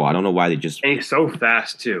pick and roll. I don't know why they just. And he's so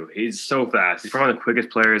fast too. He's so fast. He's probably one of the quickest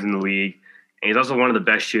players in the league. And he's also one of the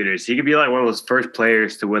best shooters. He could be like one of those first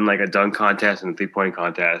players to win like a dunk contest and a 3-point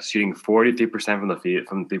contest, shooting 43% from the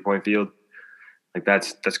 3-point field. Like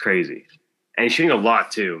that's crazy. And he's shooting a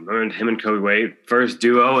lot too. Remember him and Kobe White, first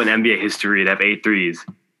duo in NBA history to have 8 threes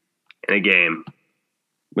in a game.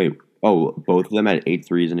 Wait, both of them had 8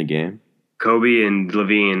 threes in a game? Kobe and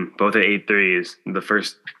LaVine both had 8 threes. The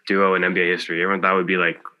first duo in NBA history. Everyone thought it would be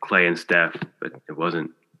like Clay and Steph, but it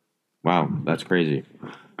wasn't. Wow, that's crazy.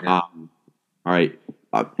 Yeah. All right.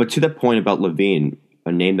 But to that point about LaVine,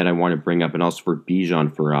 a name that I want to bring up, and also for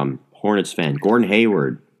Bijan, for Hornets fan, Gordon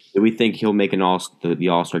Hayward. Do we think he'll make the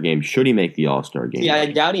All-Star game? Should he make the All-Star game? Yeah,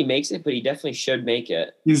 I doubt he makes it, but he definitely should make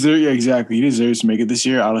it. Exactly. He deserves to make it this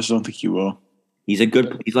year. I just don't think he will. He's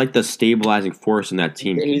like the stabilizing force in that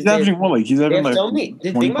team. He's averaging what? Like he's They having have like so many.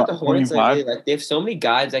 The thing about the Hornets, 25? like they have so many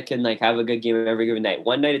guys that can like have a good game every given night.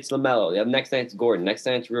 One night it's LaMelo. The next night it's Gordon. Next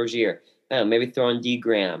night it's Rozier. Maybe throw in D.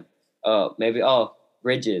 Graham.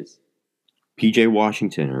 Bridges. PJ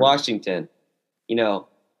Washington. Washington.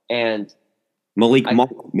 And Malik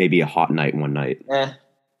Monk maybe a hot night one night.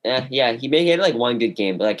 yeah, he had like one good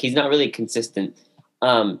game, but like he's not really consistent.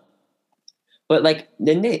 But like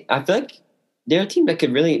I feel like they're a team that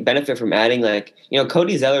could really benefit from adding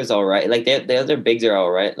Cody Zeller's all right. Like the other bigs are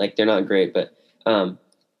all right. Like they're not great, but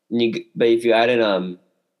if you add in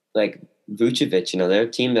like Vucevic, they're a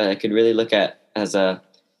team that I could really look at as a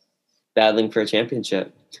battling for a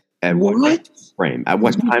championship. At what frame? At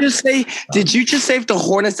what time? Did you just say if the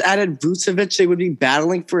Hornets added Vucevic, they would be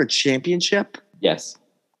battling for a championship? Yes.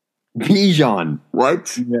 Bijan.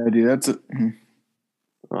 What? Yeah, dude, that's it.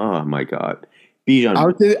 Oh my God. Bijan.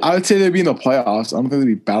 I would say they'd be in the playoffs. I don't think they'd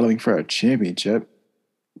be battling for a championship.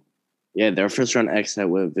 Yeah, their first round exit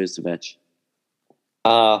with Vucevic.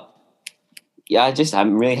 Yeah,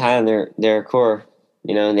 I'm really high on their core.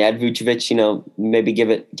 And they add Vucevic, maybe give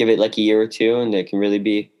it like a year or two, and they can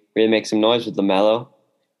really make some noise with LaMelo.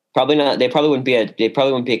 Probably not. They probably wouldn't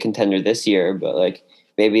be a contender this year, but like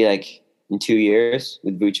maybe like in 2 years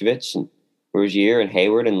with Vucevic and Rozier and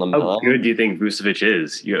Hayward and LaMelo. How good do you think Vucevic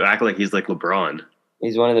is? You act like he's like LeBron.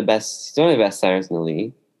 He's one of the best. He's one of the best centers in the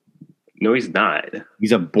league. No, he's not.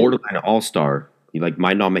 He's a borderline all-star. He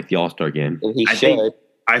might not make the all-star game. He should.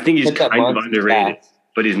 I think he's kind of underrated,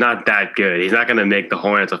 but he's not that good. He's not going to make the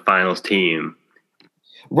Hornets a finals team.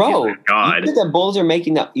 Bro, God. You think the Bulls are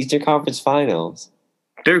making the Eastern Conference Finals?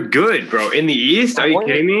 They're good, bro. In the East? Are you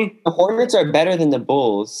kidding me? The Hornets are better than the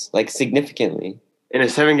Bulls, like significantly. In a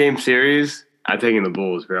 7-game series, I'm taking the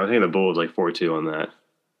Bulls, bro. I'm taking the Bulls like 4-2 on that.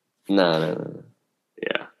 No.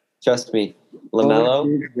 Yeah. Trust me. LaMelo?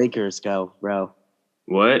 Where would Lakers go, bro?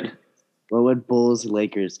 What? Where would Bulls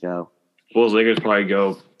Lakers go? Bulls Lakers probably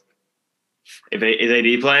go. Is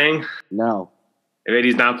AD playing? No. If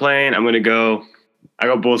AD's not playing, I go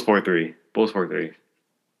Bulls 4-3. Bulls 4-3.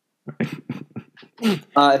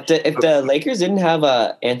 If the Lakers didn't have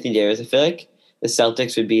Anthony Davis, I feel like the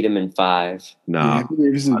Celtics would beat him in 5. No. Anthony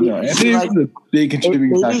Davis is a big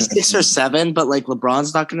contributing Maybe factor. 6 or 7, but like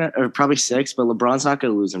LeBron's not gonna, or probably 6, but LeBron's not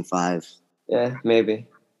gonna lose in 5. Yeah, maybe.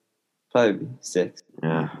 Probably 6.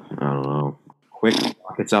 Yeah, I don't know. Quick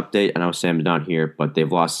Rockets update. I know Sam's not here, but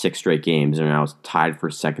they've lost 6 straight games and are now tied for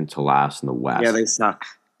second to last in the West. Yeah, they suck.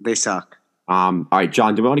 They suck. All right,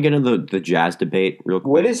 John, do we want to get into the Jazz debate real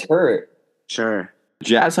quick? What is hurt? Sure.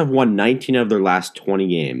 Jazz have won 19 of their last 20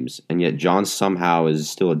 games, and yet John somehow is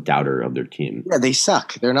still a doubter of their team. Yeah, they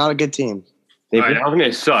suck. They're not a good team. I don't think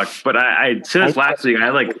they suck, but I said this last week. I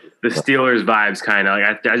had like the Steelers vibes, kind of.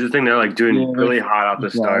 Like I just think they're like doing really hot off the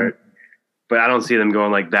start, but I don't see them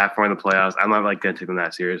going like that far in the playoffs. I'm not like gonna take them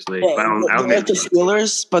that seriously. Yeah, but I don't they're think like the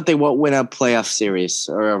Steelers, but they won't win a playoff series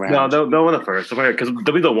or a round. No, they'll win the first. Because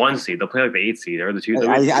they'll be the 1 seed. They'll play like the 8 seed or the 2.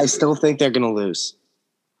 I still think they're gonna lose.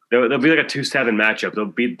 They'll be like a 2-7 matchup.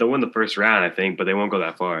 They'll win the first round, I think, but they won't go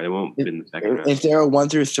that far. They won't win the second round. If they're a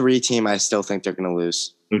 1-3 team, I still think they're gonna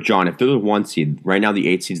lose. So, John, if they're the 1 seed, right now the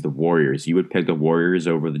 8 seed's the Warriors. You would pick the Warriors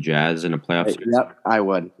over the Jazz in a playoff series? Yep, I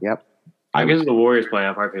would. Yep. I guess the Warriors playing.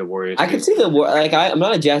 I'll probably pick the Warriors. I could see I'm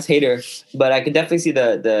not a Jazz hater, but I could definitely see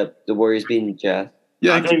the Warriors beating the Jazz.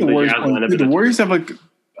 Yeah, I think the Warriors. The Warriors have I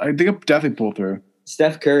think they'll definitely pull through.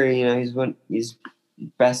 Steph Curry, he's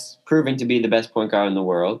proving to be the best point guard in the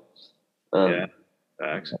world. Yeah,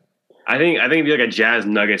 facts. I think it'd be like a Jazz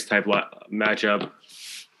Nuggets type matchup.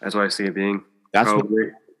 That's what I see it being. That's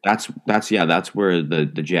where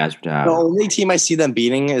the Jazz would have. The only team I see them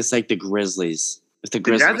beating is like the Grizzlies. The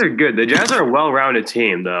Jazz are good. The Jazz are a well-rounded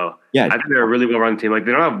team, though. Yeah, I think they're a really well-rounded team. Like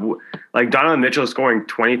they don't have like Donovan Mitchell scoring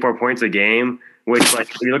 24 points a game, which like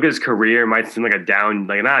when you look at his career, might seem like a down,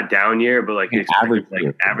 like not a down year, but like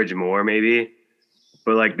average more maybe.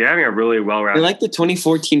 But like they're having a really well-rounded. They're like the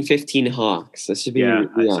 2014-15 Hawks. That should be. Yeah,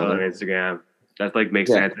 I saw that on Instagram. That like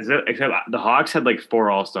makes sense. Except the Hawks had like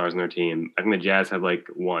 4 All-Stars in their team. I think the Jazz have like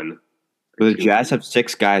 1. But the Jazz have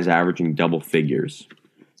 6 guys averaging double figures.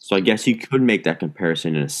 So I guess you could make that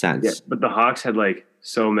comparison in a sense. Yeah, but the Hawks had like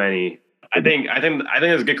so many. I think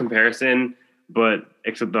it's a good comparison, but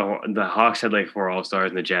except the Hawks had like 4 All-Stars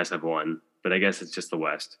and the Jazz have 1. But I guess it's just the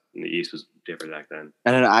West and the East was different back then.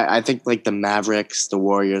 And I think like the Mavericks, the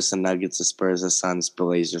Warriors, the Nuggets, the Spurs, the Suns,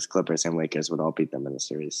 Blazers, Clippers, and Lakers would all beat them in the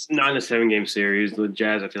series. Not in a 7-game series. The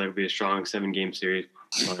Jazz, I feel like, would be a strong 7-game series.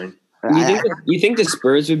 Fine. You think the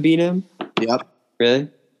Spurs would beat them? Yep. Really?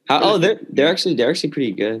 They're actually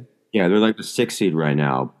pretty good. Yeah, they're like the 6th seed right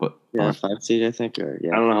now, but 5 seed, I think. Or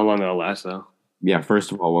I don't know how long that'll last though. Yeah,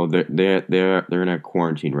 first of all, they're in a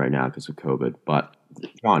quarantine right now because of COVID. But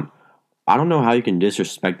John, I don't know how you can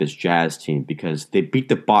disrespect this Jazz team because they beat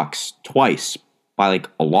the Bucks twice by like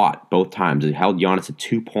a lot, both times. They held Giannis at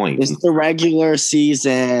 2 points. It's the regular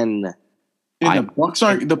season. And the Bucks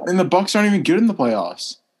aren't even good in the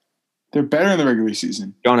playoffs. They're better in the regular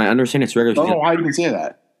season. John, I understand it's regular I don't season. know how you can say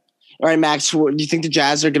that. All right, Max, do you think the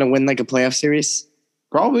Jazz are going to win like a playoff series?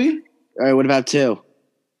 Probably. All right, what about 2?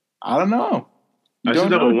 I don't know. I still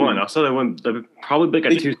don't one. I saw they won probably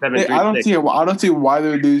like a 2-7. I don't see why they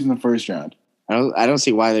would lose in the first round. I don't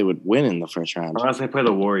see why they would win in the first round. Unless they play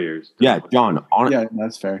the Warriors. Yeah, John. Yeah,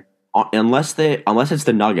 that's fair. Unless it's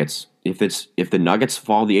the Nuggets. If the Nuggets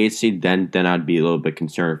fall the 8th seed, then I'd be a little bit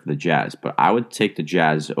concerned for the Jazz. But I would take the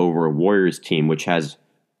Jazz over a Warriors team, which has.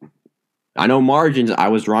 I know margins. I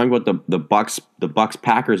was wrong about the Bucks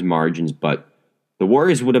Packers margins, but the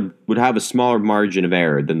Warriors would have a smaller margin of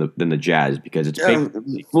error than the Jazz because it's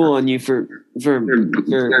fool on you for voting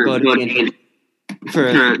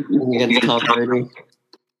against Tom Brady.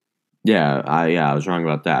 Yeah, I was wrong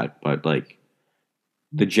about that, but like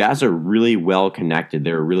the Jazz are really well connected.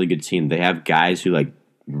 They're a really good team. They have guys who like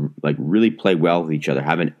really play well with each other,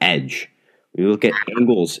 have an edge. When you look at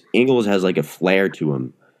Ingles has like a flair to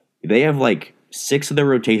him. They have like 6 of their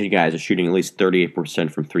rotation guys are shooting at least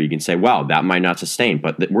 38% from 3. You can say, wow, that might not sustain,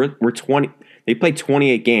 but we're 20. They play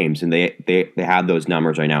 28 games and they have those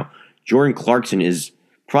numbers right now. Jordan Clarkson is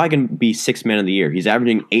probably going to be 6th man of the year. He's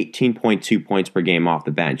averaging 18.2 points per game off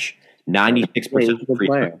the bench, 96% free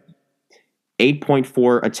throw,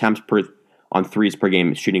 8.4 attempts on threes per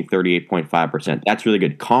game, shooting 38.5%. That's really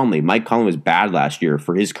good. Mike Conley was bad last year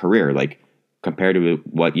for his career, like compared to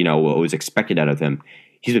what was expected out of him.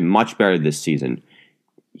 He's been much better this season.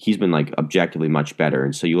 He's been like objectively much better.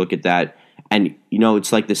 And so you look at that and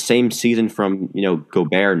it's like the same season from,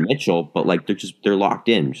 Gobert and Mitchell, but like they're locked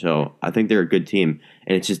in. So I think they're a good team.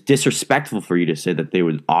 And it's just disrespectful for you to say that they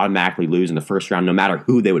would automatically lose in the first round no matter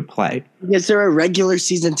who they would play. Yes, they're a regular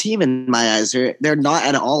season team in my eyes. They're not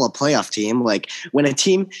at all a playoff team. Like when a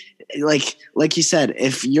team like you said,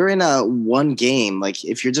 if you're in a one game, like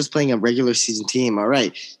if you're just playing a regular season team, all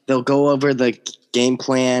right, they'll go over the game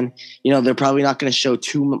plan. They're probably not going to show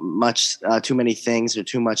too many things or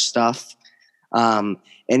too much stuff. And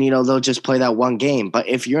they'll just play that one game. But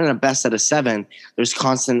if you're in a best out of 7, there's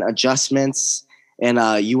constant adjustments, and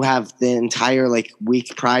you have the entire like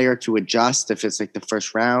week prior to adjust if it's like the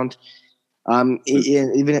first round.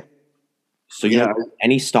 So you have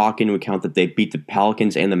any stock into account that they beat the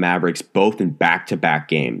Pelicans and the Mavericks both in back-to-back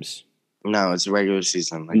games? No, it's a regular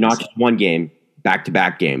season. Not just one game,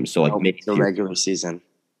 back-to-back games. So maybe it's a regular season.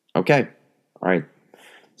 Okay. All right.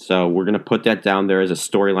 So we're going to put that down there as a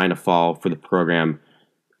storyline to follow for the program.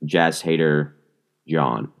 Jazz hater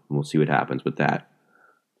John. We'll see what happens with that.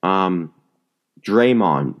 Draymond's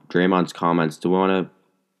comments. Do we want to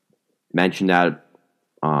mention that?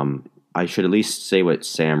 I should at least say what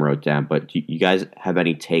Sam wrote down, but do you guys have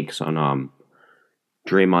any takes on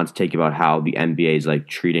Draymond's take about how the NBA is like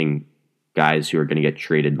treating guys who are going to get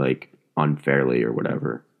traded like unfairly or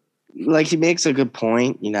whatever? Like he makes a good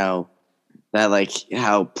point, that like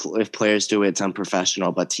how if players do it, it's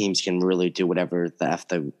unprofessional, but teams can really do whatever the F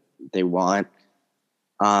they want.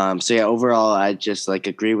 So yeah, overall, I just like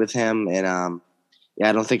agree with him, and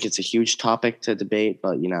I don't think it's a huge topic to debate,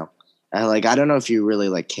 but I don't know if you really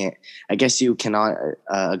like can't. I guess you cannot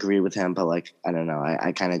agree with him, but like I don't know.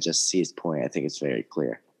 I kind of just see his point. I think it's very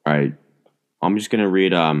clear. All right, I'm just gonna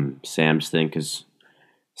read Sam's thing because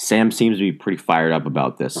Sam seems to be pretty fired up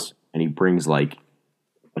about this, and he brings like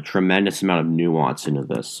a tremendous amount of nuance into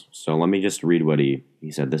this. So let me just read what he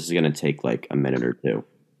said. This is gonna take like a minute or two.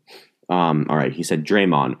 All right, he said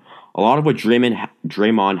Draymond. A lot of what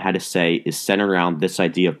Draymond had to say is centered around this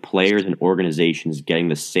idea of players and organizations getting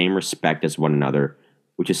the same respect as one another,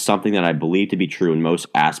 which is something that I believe to be true in most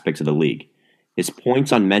aspects of the league. His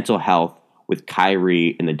points on mental health with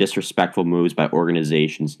Kyrie and the disrespectful moves by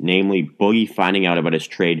organizations, namely Boogie finding out about his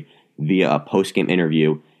trade via a post-game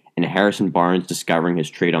interview and Harrison Barnes discovering his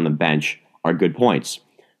trade on the bench, are good points.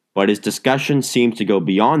 But his discussion seems to go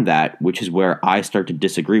beyond that, which is where I start to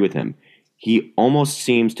disagree with him. He almost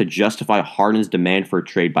seems to justify Harden's demand for a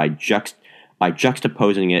trade by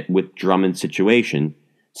juxtaposing it with Drummond's situation,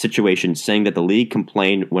 saying that the league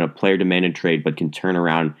complained when a player demanded trade but can turn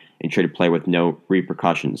around and trade a player with no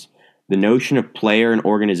repercussions. The notion of player and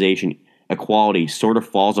organization equality sort of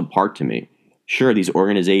falls apart to me. Sure, these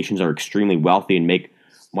organizations are extremely wealthy and make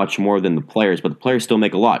much more than the players, but the players still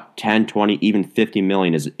make a lot. 10, 20, even 50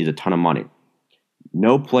 million is a ton of money.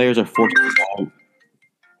 No players are forced to sign.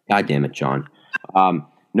 God damn it, John.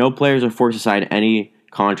 No players are forced to sign any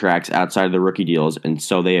contracts outside of the rookie deals, and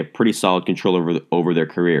so they have pretty solid control over their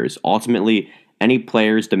careers. Ultimately, any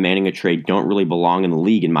players demanding a trade don't really belong in the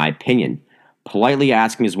league, in my opinion. Politely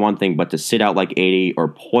asking is one thing, but to sit out like 80 or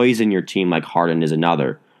poison your team like Harden is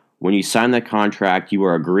another. When you sign that contract, you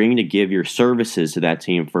are agreeing to give your services to that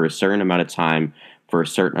team for a certain amount of time for a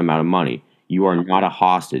certain amount of money. You are not a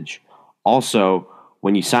hostage. Also,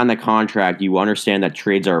 when you sign the contract, you understand that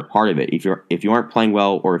trades are a part of it. If you aren't playing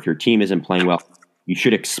well or if your team isn't playing well, you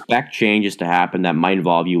should expect changes to happen that might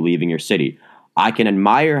involve you leaving your city. I can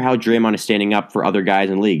admire how Draymond is standing up for other guys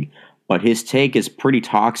in the league, but his take is pretty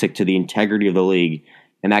toxic to the integrity of the league,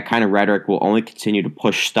 and that kind of rhetoric will only continue to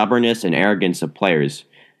push stubbornness and arrogance of players.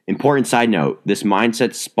 Important side note, this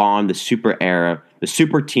mindset spawned the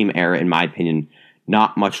super team era, in my opinion.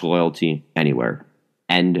 Not much loyalty anywhere.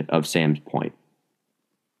 End of Sam's point.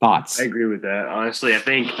 Thoughts? I agree with that. Honestly, I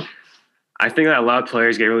think that a lot of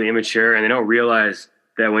players get really immature and they don't realize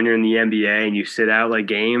that when you're in the NBA and you sit out like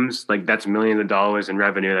games, like that's millions of dollars in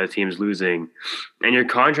revenue that a team's losing. And your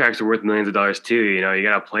contracts are worth millions of dollars too. You know, you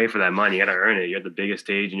got to play for that money. You got to earn it. You're at the biggest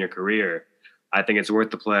stage in your career. I think it's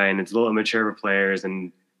worth the play, and it's a little immature for players,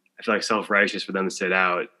 and I feel like self-righteous for them to sit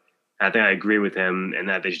out. I think I agree with him in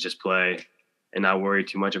that they should just play and not worry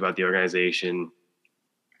too much about the organization.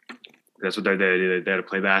 That's what they're there to do. They're there to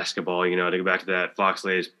play basketball, you know, to go back to that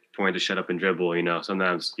Foxley's point to shut up and dribble, you know.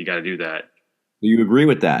 Sometimes you got to do that. Do you agree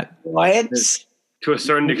with that? What? To a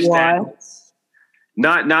certain extent. What?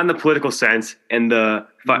 Not in the political sense, in the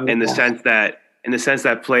sense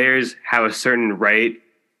that players have a certain right.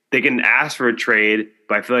 They can ask for a trade,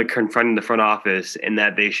 but I feel like confronting the front office and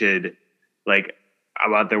that they should, like,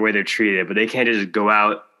 about the way they're treated, but they can't just go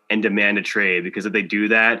out and demand a trade, because if they do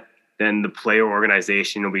that, then the player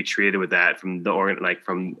organization will be treated with that from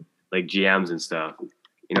GMs and stuff.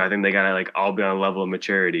 You know, I think they gotta like all be on a level of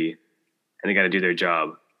maturity, and they gotta do their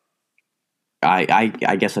job. I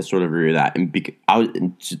guess I sort of agree with that. And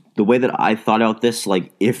the way that I thought about this,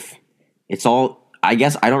 like, if it's all, I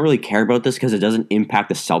guess I don't really care about this because it doesn't impact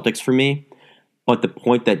the Celtics for me. But the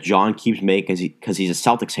point that John keeps making, because he's a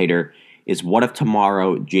Celtics hater, is what if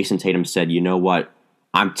tomorrow Jason Tatum said, you know what,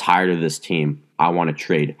 I'm tired of this team. I want to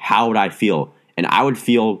trade. How would I feel? And I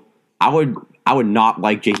would not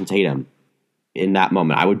like Jason Tatum in that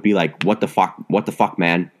moment. I would be like, what the fuck,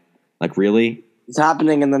 man? Like, really? It's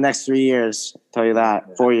happening in the next 3 years. I'll tell you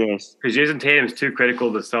that. 4 years. Because Jason Tatum's too critical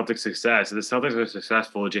of the Celtics' success. If the Celtics are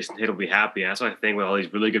successful, Jason Tatum will be happy. And that's why I think with all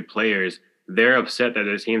these really good players, they're upset that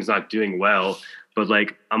their team's not doing well. But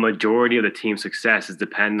like a majority of the team's success is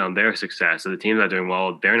dependent on their success. So the team's not doing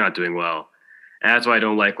well, they're not doing well. And that's why I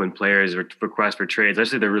don't like when players request for trades,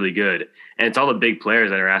 especially if they're really good. And it's all the big players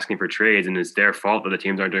that are asking for trades, and it's their fault that the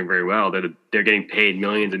teams aren't doing very well. They're getting paid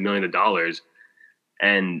millions and millions of dollars.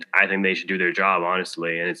 And I think they should do their job,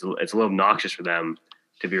 honestly. And it's a little obnoxious for them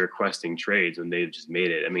to be requesting trades when they've just made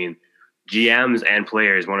it. I mean, GMs and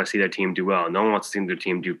players want to see their team do well. No one wants to see their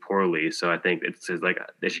team do poorly. So I think it's like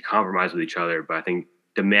they should compromise with each other. But I think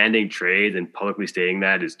demanding trades and publicly stating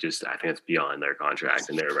that is just, I think it's beyond their contract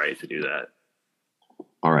and their right to do that.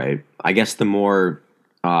 All right. I guess the more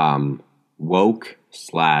woke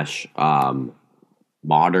 /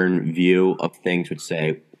 modern view of things would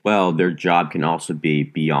say, well, their job can also be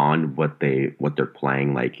beyond what they're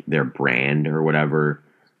playing, like their brand or whatever,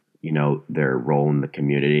 you know, their role in the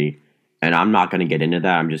community. And I'm not going to get into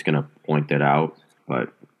that. I'm just going to point that out.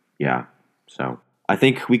 But yeah, so I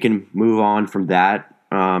think we can move on from that.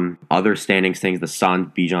 Other standings things, the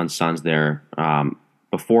Suns, Bijan's Suns there.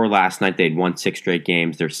 Before last night, they'd won 6 straight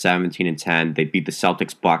games. They're 17-10. They beat the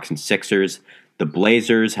Celtics, Bucks, and Sixers. The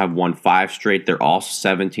Blazers have won 5 straight. They're also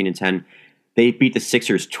 17-10. They beat the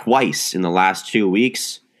Sixers twice in the last 2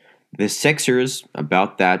 weeks. The Sixers,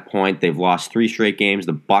 about that point, they've lost 3 straight games.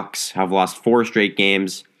 The Bucks have lost 4 straight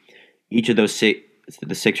games. Each of those, the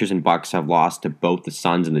Sixers and Bucks have lost to both the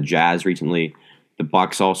Suns and the Jazz recently. The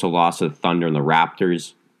Bucks also lost to the Thunder and the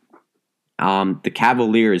Raptors. The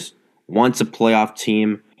Cavaliers, once a playoff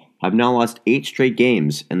team, have now lost 8 straight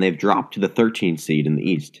games, and they've dropped to the 13th seed in the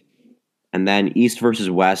East. And then East versus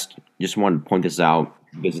West, just wanted to point this out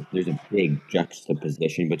because there's a big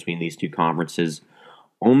juxtaposition between these two conferences.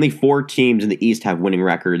 Only 4 teams in the East have winning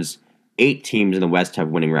records. 8 teams in the West have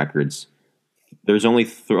winning records. There's only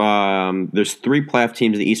there's 3 playoff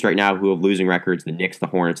teams in the East right now who have losing records: the Knicks, the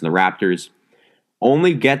Hornets, and the Raptors.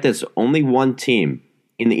 Only one team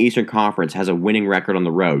in the Eastern Conference has a winning record on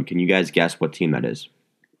the road. Can you guys guess what team that is?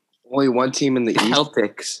 Only one team in the East?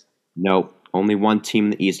 Celtics. No, only one team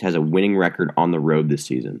in the East has a winning record on the road this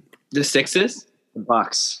season. The Sixers? The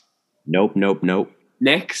Bucks. Nope.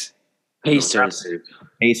 Knicks? Pacers.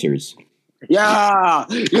 Pacers. Yeah!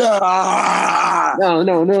 Yeah! No.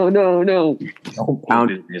 Don't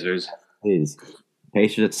count Pacers. Please.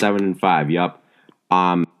 Pacers at 7-5. Yup.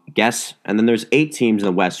 Guess, and then there's 8 teams in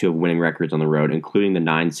the West who have winning records on the road, including the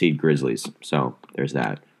 9-seed Grizzlies. So there's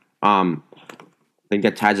that. I think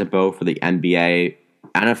that ties a bow for the NBA.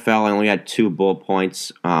 NFL, I only had 2 bullet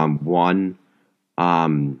points. One,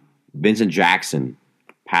 Vincent Jackson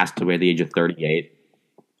passed away at the age of 38.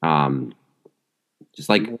 Just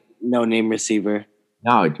like No name receiver.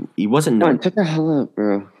 no, he wasn't. Come on, shut the hell up,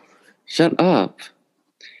 bro. Shut up.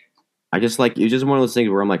 I just like it was just one of those things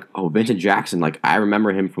where I'm like, oh, Vincent Jackson. Like I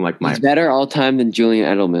remember him from like my He's better all time than Julian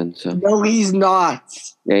Edelman. So No, he's not.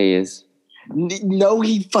 yeah, he is. No,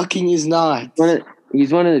 he fucking is not.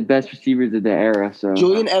 He's one of the best receivers of the era. So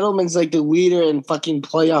Julian Edelman's like the leader in fucking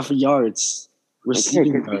playoff yards.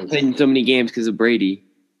 Receiving He's yards. played in so many games because of Brady.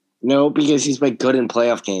 No, because he's been good in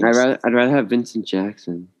playoff games. I'd rather have Vincent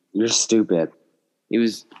Jackson. You're stupid. He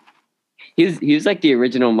was like the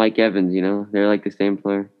original Mike Evans. You know, they're like the same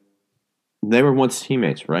player. They were once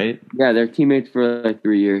teammates, right? Yeah, they're teammates for like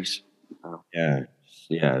 3 years. Yeah.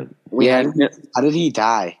 Wait, Yeah. How did he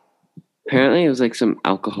die? Apparently, it was like some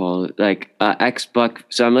alcohol, like ex-Buck.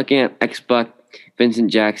 So I'm looking at ex-Buck.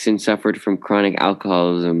 Vincent Jackson suffered from chronic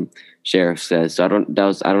alcoholism. Sheriff says so. I don't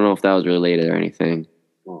know if that was related or anything.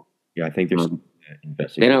 Yeah, I think there's They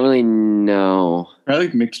investigation. don't really know. I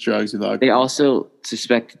like mixed drugs with alcohol. They also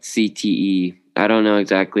suspected CTE. I don't know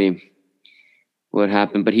exactly what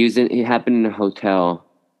happened, but it happened in a hotel,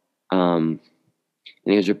 and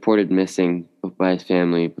he was reported missing by his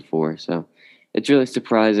family before. So it's really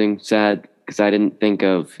surprising, sad, because I didn't think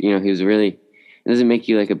of, he was really, it doesn't make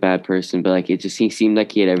you like a bad person, but like he seemed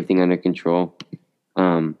like he had everything under control,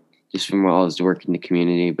 just from all his work in the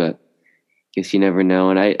community. But guess you never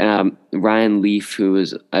know. And Ryan Leaf, who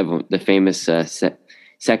was the famous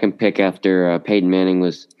second pick after Peyton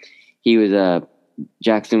Manning,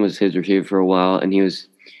 Jackson was his receiver for a while, and he was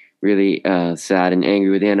really sad and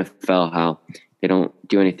angry with the NFL how they don't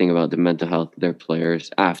do anything about the mental health of their players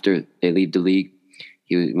after they leave the league.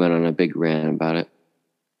 He went on a big rant about it.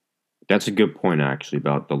 That's a good point, actually,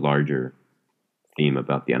 about the larger theme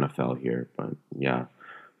about the NFL here. But yeah,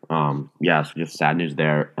 so just sad news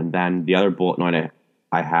there. And then the other bullet point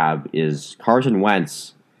I have is Carson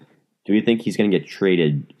Wentz. Do you think he's going to get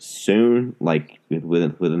traded soon, like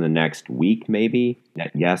within the next week, maybe?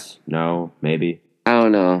 Yes, no, maybe. I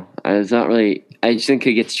don't know. I just think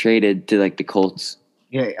he gets traded to like the Colts.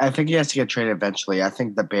 Yeah, I think he has to get traded eventually. I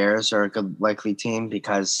think the Bears are a good likely team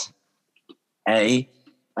because the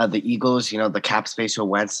Eagles, the cap space for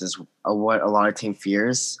Wentz is what a lot of team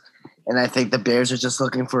fears. And I think the Bears are just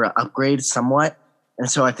looking for an upgrade somewhat. And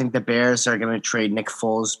so I think the Bears are going to trade Nick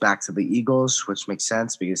Foles back to the Eagles, which makes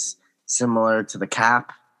sense because similar to the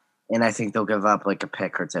cap. And I think they'll give up like a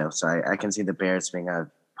pick or two. So I can see the Bears being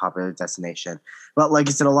a popular destination. But like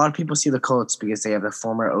I said, a lot of people see the Colts because they have the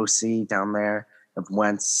former OC down there of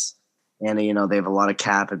Wentz. And, they have a lot of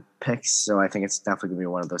cap and picks. So I think it's definitely going to be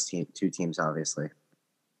one of those two teams, obviously.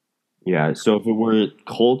 Yeah, so if it were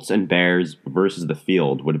Colts and Bears versus the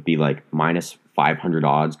field, would it be like minus 500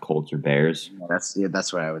 odds, Colts or Bears?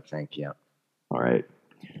 That's what I would think, yeah. All right.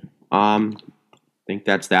 I think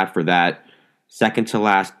that's that for that. Second to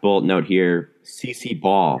last bullet note here, CC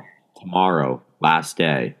Ball tomorrow, last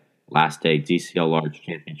day, DCL Large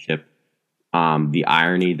Championship. The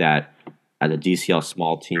irony that as a DCL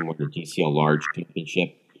small team with the DCL Large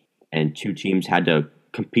Championship, and two teams had to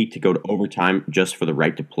compete to go to overtime just for the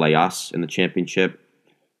right to play us in the championship.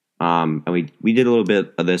 And we did a little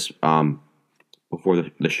bit of this before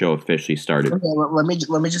the show officially started. Okay, let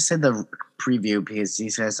me just say the preview because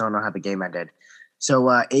these guys don't know how the game ended.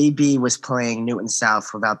 So AB was playing Newton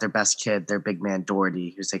South without their best kid, their big man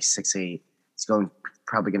Doherty, who's like 6'8". He's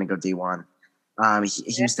probably going to go D1.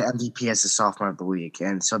 He was the MVP as a sophomore of the league,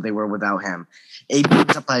 and so they were without him. AB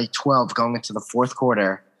was up by 12 going into the fourth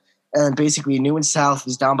quarter. And basically, Newton South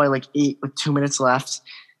is down by like 8 with 2 minutes left.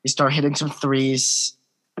 They start hitting some threes,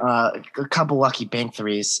 a couple lucky bank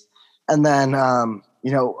threes. And then,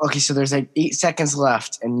 so there's like 8 seconds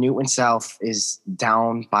left, and Newton South is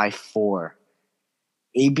down by 4.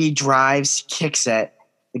 AB drives, kicks it.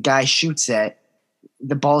 The guy shoots it.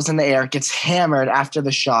 The ball's in the air, gets hammered after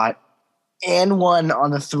the shot, and one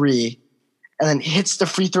on the 3. And then hits the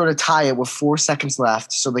free throw to tie it with 4 seconds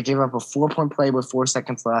left. So they gave up a 4-point play with 4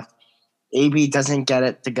 seconds left. AB doesn't get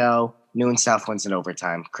it to go. Newton South wins in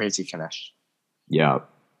overtime. Crazy finish. Yeah,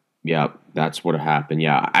 that's what happened.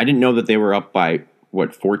 Yeah, I didn't know that they were up by,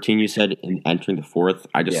 14 you said, in entering the fourth.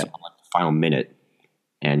 I just saw like the final minute.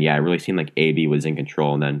 And yeah, it really seemed like AB was in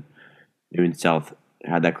control. And then Newton South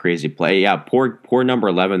had that crazy play. Yeah, poor number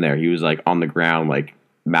 11 there. He was like on the ground, like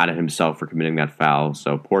mad at himself for committing that foul.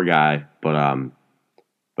 So poor guy. But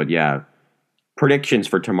yeah, predictions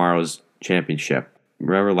for tomorrow's championship.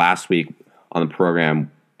 Remember last week on the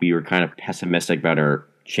program, we were kind of pessimistic about our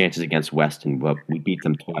chances against Weston, but we beat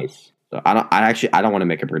them twice. So I don't want to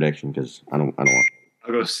make a prediction because I don't want.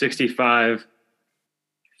 I'll go 65,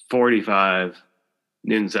 45,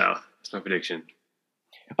 Newton South. That's my prediction.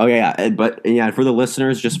 Oh yeah, but yeah, for the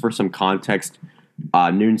listeners, just for some context,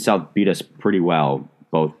 Newton South beat us pretty well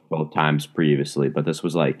both times previously, but this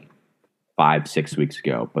was like 5-6 weeks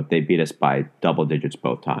ago. But they beat us by double digits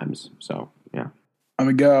both times. So yeah, I'm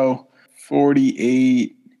gonna go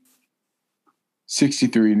 48-63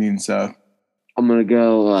 Newton South. I'm gonna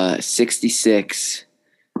go 66,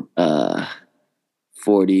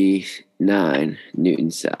 49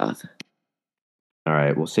 Newton South. all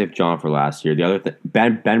right. We'll save John for last year. The other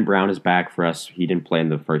Ben Brown is back for us. He didn't play in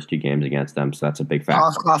the first 2 games against them, so that's a big factor.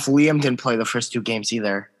 Liam didn't play the first 2 games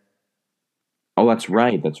either. Oh, that's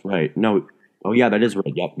right. That's right. No. Oh, yeah, that is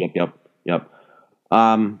right. Yep.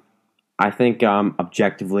 I think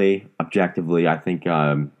objectively, I think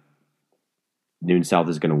Newton South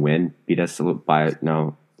is going to win. Beat us by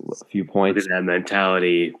a few points. Look at that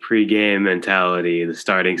mentality, pre-game mentality, the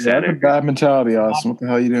starting That's a center. bad mentality, Austin. What the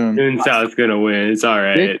hell are you doing? Newton South's gonna win. It's all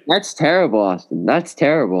right. That's terrible, Austin. That's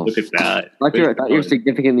terrible. Look at that. I thought you were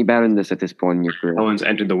significantly better than this at this point in your career. No one's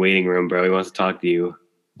entered the waiting room, bro. He wants to talk to you.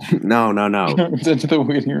 No. It's into the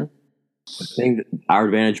waiting room. I think our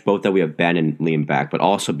advantage, both that we have Ben and Liam back, but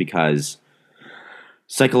also because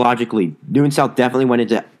psychologically, Newton South definitely went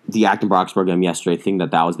into the Acton Broxburg game yesterday thinking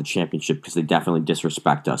that was the championship because they definitely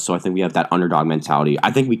disrespect us. So I think we have that underdog mentality.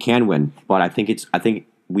 I think we can win, but I think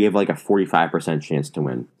we have like a 45% chance to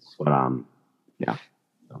win. But yeah.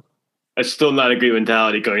 It's still not a great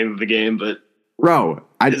mentality going into the game, but Bro,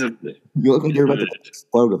 you look like you're about to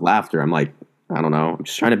explode with laughter. I'm like, I don't know. I'm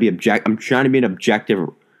just trying to be I'm trying to be an objective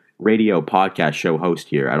radio podcast show host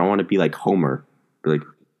here. I don't want to be like Homer. Be like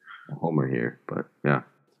Homer here, but yeah.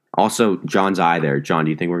 Also, John's eye there. John,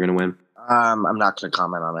 do you think we're gonna win? I'm not going to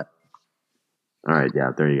comment on it. All right,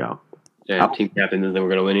 yeah, there you go. yeah, team captain doesn't think we're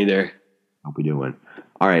gonna win either. Hope we do win.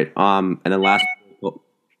 All right, and then last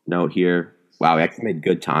note here. Wow, we actually made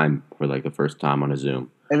good time for like the first time on a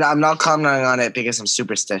Zoom. And I'm not commenting on it because I'm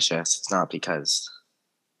superstitious. It's not because.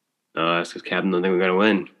 No, that's because captain doesn't think we're gonna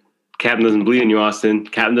win. Captain doesn't believe in you, Austin.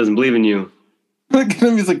 Captain doesn't believe in you. Look at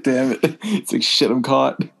him. He's like, damn it. It's like, shit, I'm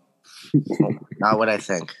caught. Not what I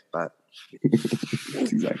think, but.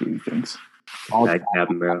 That's exactly what he thinks. Bad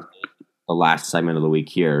captain, bro. The last segment of the week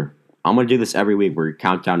here. I'm gonna do this every week. We're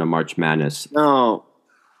countdown to March Madness. No.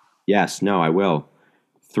 Yes, no, I will.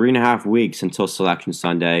 3.5 weeks until Selection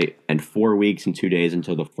Sunday, and 4 weeks and 2 days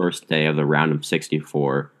until the first day of the round of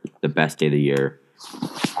 64, the best day of the year.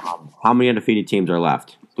 How many undefeated teams are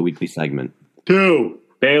left? The weekly segment. 2.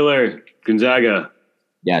 Baylor, Gonzaga.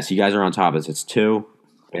 Yes, you guys are on top of this. It's 2.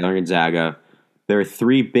 Baylor and Gonzaga. There are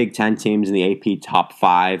 3 Big Ten teams in the AP top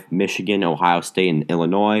 5: Michigan, Ohio State, and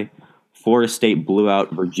Illinois. Florida State blew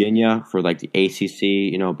out Virginia for like the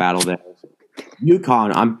ACC, battle there.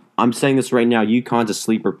 UConn, I'm saying this right now. UConn's a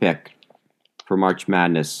sleeper pick for March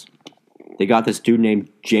Madness. They got this dude named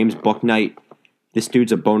James Bouknight. This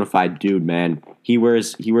dude's a bona fide dude, man. He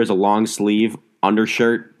wears a long sleeve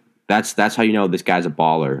undershirt. That's how you know this guy's a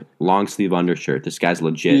baller. Long sleeve undershirt. This guy's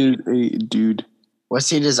legit. Dude. What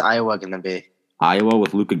seed is Iowa going to be? Iowa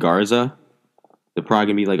with Luka Garza. They're probably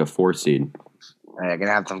gonna be like a 4 seed. They're going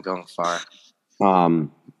to have them going far.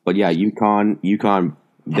 But yeah, UConn.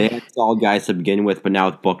 They had solid guys to begin with, but now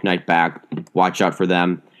with Bouknight back, watch out for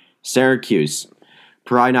them. Syracuse,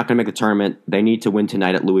 probably not going to make the tournament. They need to win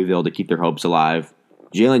tonight at Louisville to keep their hopes alive.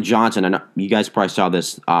 Jalen Johnson, I know you guys probably saw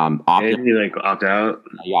this. Did he opt out?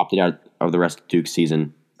 He opted out of the rest of Duke's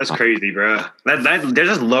season. That's crazy, bro. That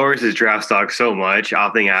just lowers his draft stock so much,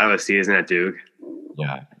 opting out of a season at Duke.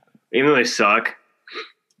 Yeah. Even though they suck.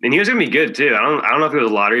 And he was gonna be good too. I don't know if he was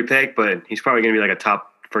a lottery pick, but he's probably gonna be like a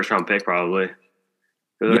top first round pick probably.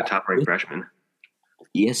 He was like a top ranked freshman.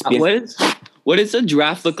 ESPN. What does the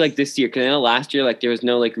draft look like this year? Because I know last year there was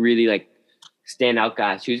no really standout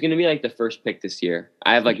guys. Who's gonna be the first pick this year?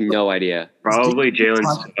 I have no iddia. Probably Jalen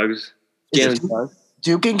Suggs. Jalen Suggs.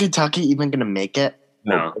 Duke and Kentucky even going to make it?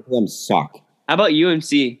 No. Both of them suck. How about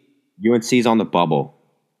UNC? UNC's on the bubble.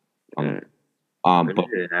 But But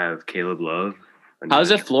they have Caleb Love. How's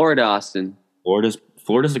it Florida, Austin? Florida's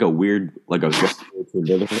like a weird, they're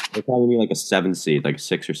probably like a 7 seed, like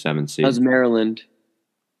 6 or 7 seed. How's Maryland?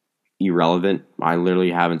 Irrelevant. I literally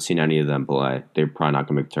haven't seen any of them play. They're probably not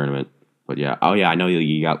gonna make the tournament. But yeah. Oh yeah, I know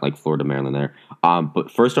you got Florida, Maryland there.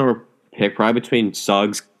 But first over pick probably between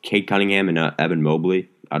Suggs, Cade Cunningham, and Evan Mobley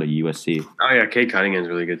out of USC. Oh yeah, Cade Cunningham's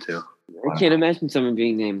really good too. I can't imagine someone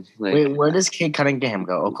being named Wait, where does Cade Cunningham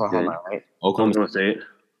go? Oklahoma, right? Oklahoma State.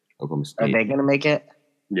 Oklahoma Are State. they going to make it?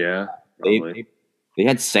 Yeah. Probably. They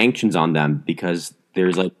had sanctions on them because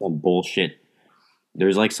there's some bullshit.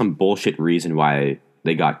 There's some bullshit reason why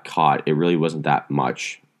they got caught. It really wasn't that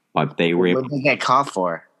much. but they were able. What did they get caught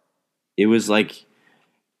for? It was like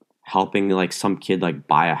helping like some kid like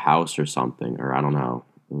buy a house or something, or I don't know.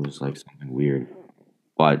 It was like something weird.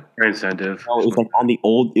 But For incentive. no, it was like on the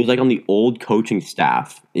old. It was like on the old coaching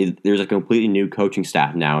staff. There's a completely new coaching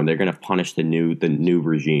staff now, and they're gonna punish the new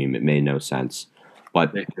regime. It made no sense.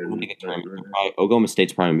 But Oklahoma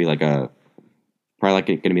State's probably gonna be like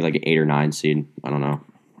an 8 or 9 seed. I don't know.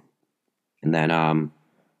 And then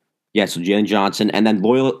so Jalen Johnson, and then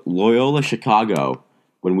Loyola Chicago.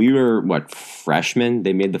 When we were freshmen,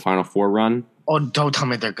 they made the Final Four run. Oh, don't tell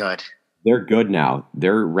me they're good. They're good now.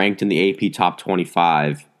 They're ranked in the AP top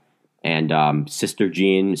 25. And Sister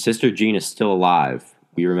Jean is still alive.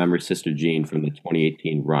 We remember Sister Jean from the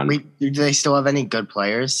 2018 run. Wait, do they still have any good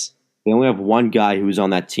players? They only have one guy who's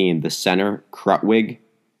on that team, the center, Krutwig.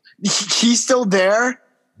 He's still there?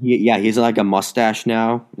 He's like a mustache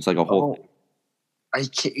now. It's like a whole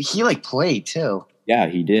thing. He like played too. Yeah,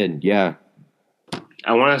 he did. Yeah.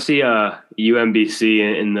 I want to see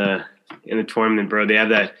UMBC in the tournament, bro. They have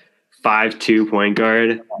that 5'2" point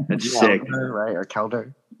guard. That's sick. Right? Or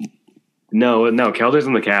Kelder? No, Kelder's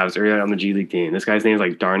on the Cavs or on the G League team. This guy's name is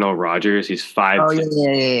like Darnell Rogers. He's 5'6". Oh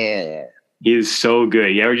yeah. He is so good.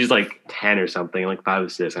 He averages like 10 or something, like 5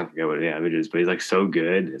 assists. I forget what he averages, but he's like so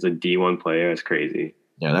good as a D1 player. It's crazy.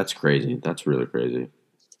 Yeah, that's crazy. That's really crazy.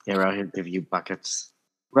 Yeah, we're out here to give you buckets.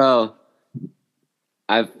 Bro,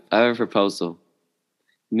 I have a proposal.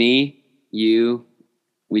 Me, you,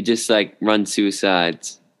 we just like run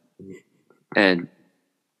suicides, and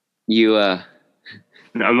you. No,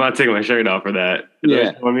 I'm not taking my shirt off for that. Is that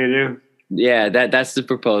what you want me to do? Yeah, that's the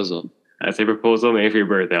proposal. That's a proposal. Maybe for your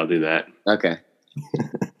birthday, I'll do that. Okay.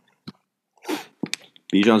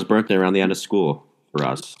 Bijan's birthday around the end of school for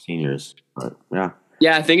us seniors. But yeah.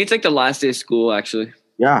 Yeah, I think it's like the last day of school, actually.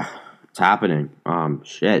 Yeah, it's happening.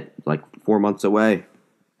 Like 4 months away,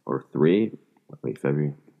 or 3. Wait,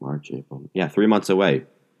 February, March, April. Yeah, 3 months away.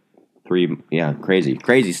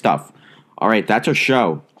 Crazy stuff. All right, that's our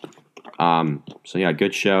show. So yeah,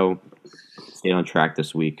 good show. Stay on track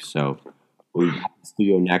this week. So we'll be back in the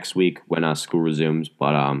studio next week when school resumes.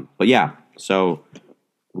 But yeah, so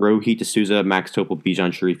Rohit D'Souza, Max Topol,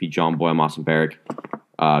 Bijan Sharifi, John Boyle, Austin Barrick.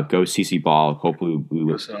 Go CC Ball. Hopefully we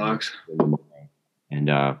will. Sox. And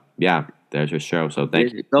there's your show. So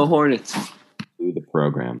thank you. Go Hornets. To the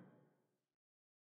program.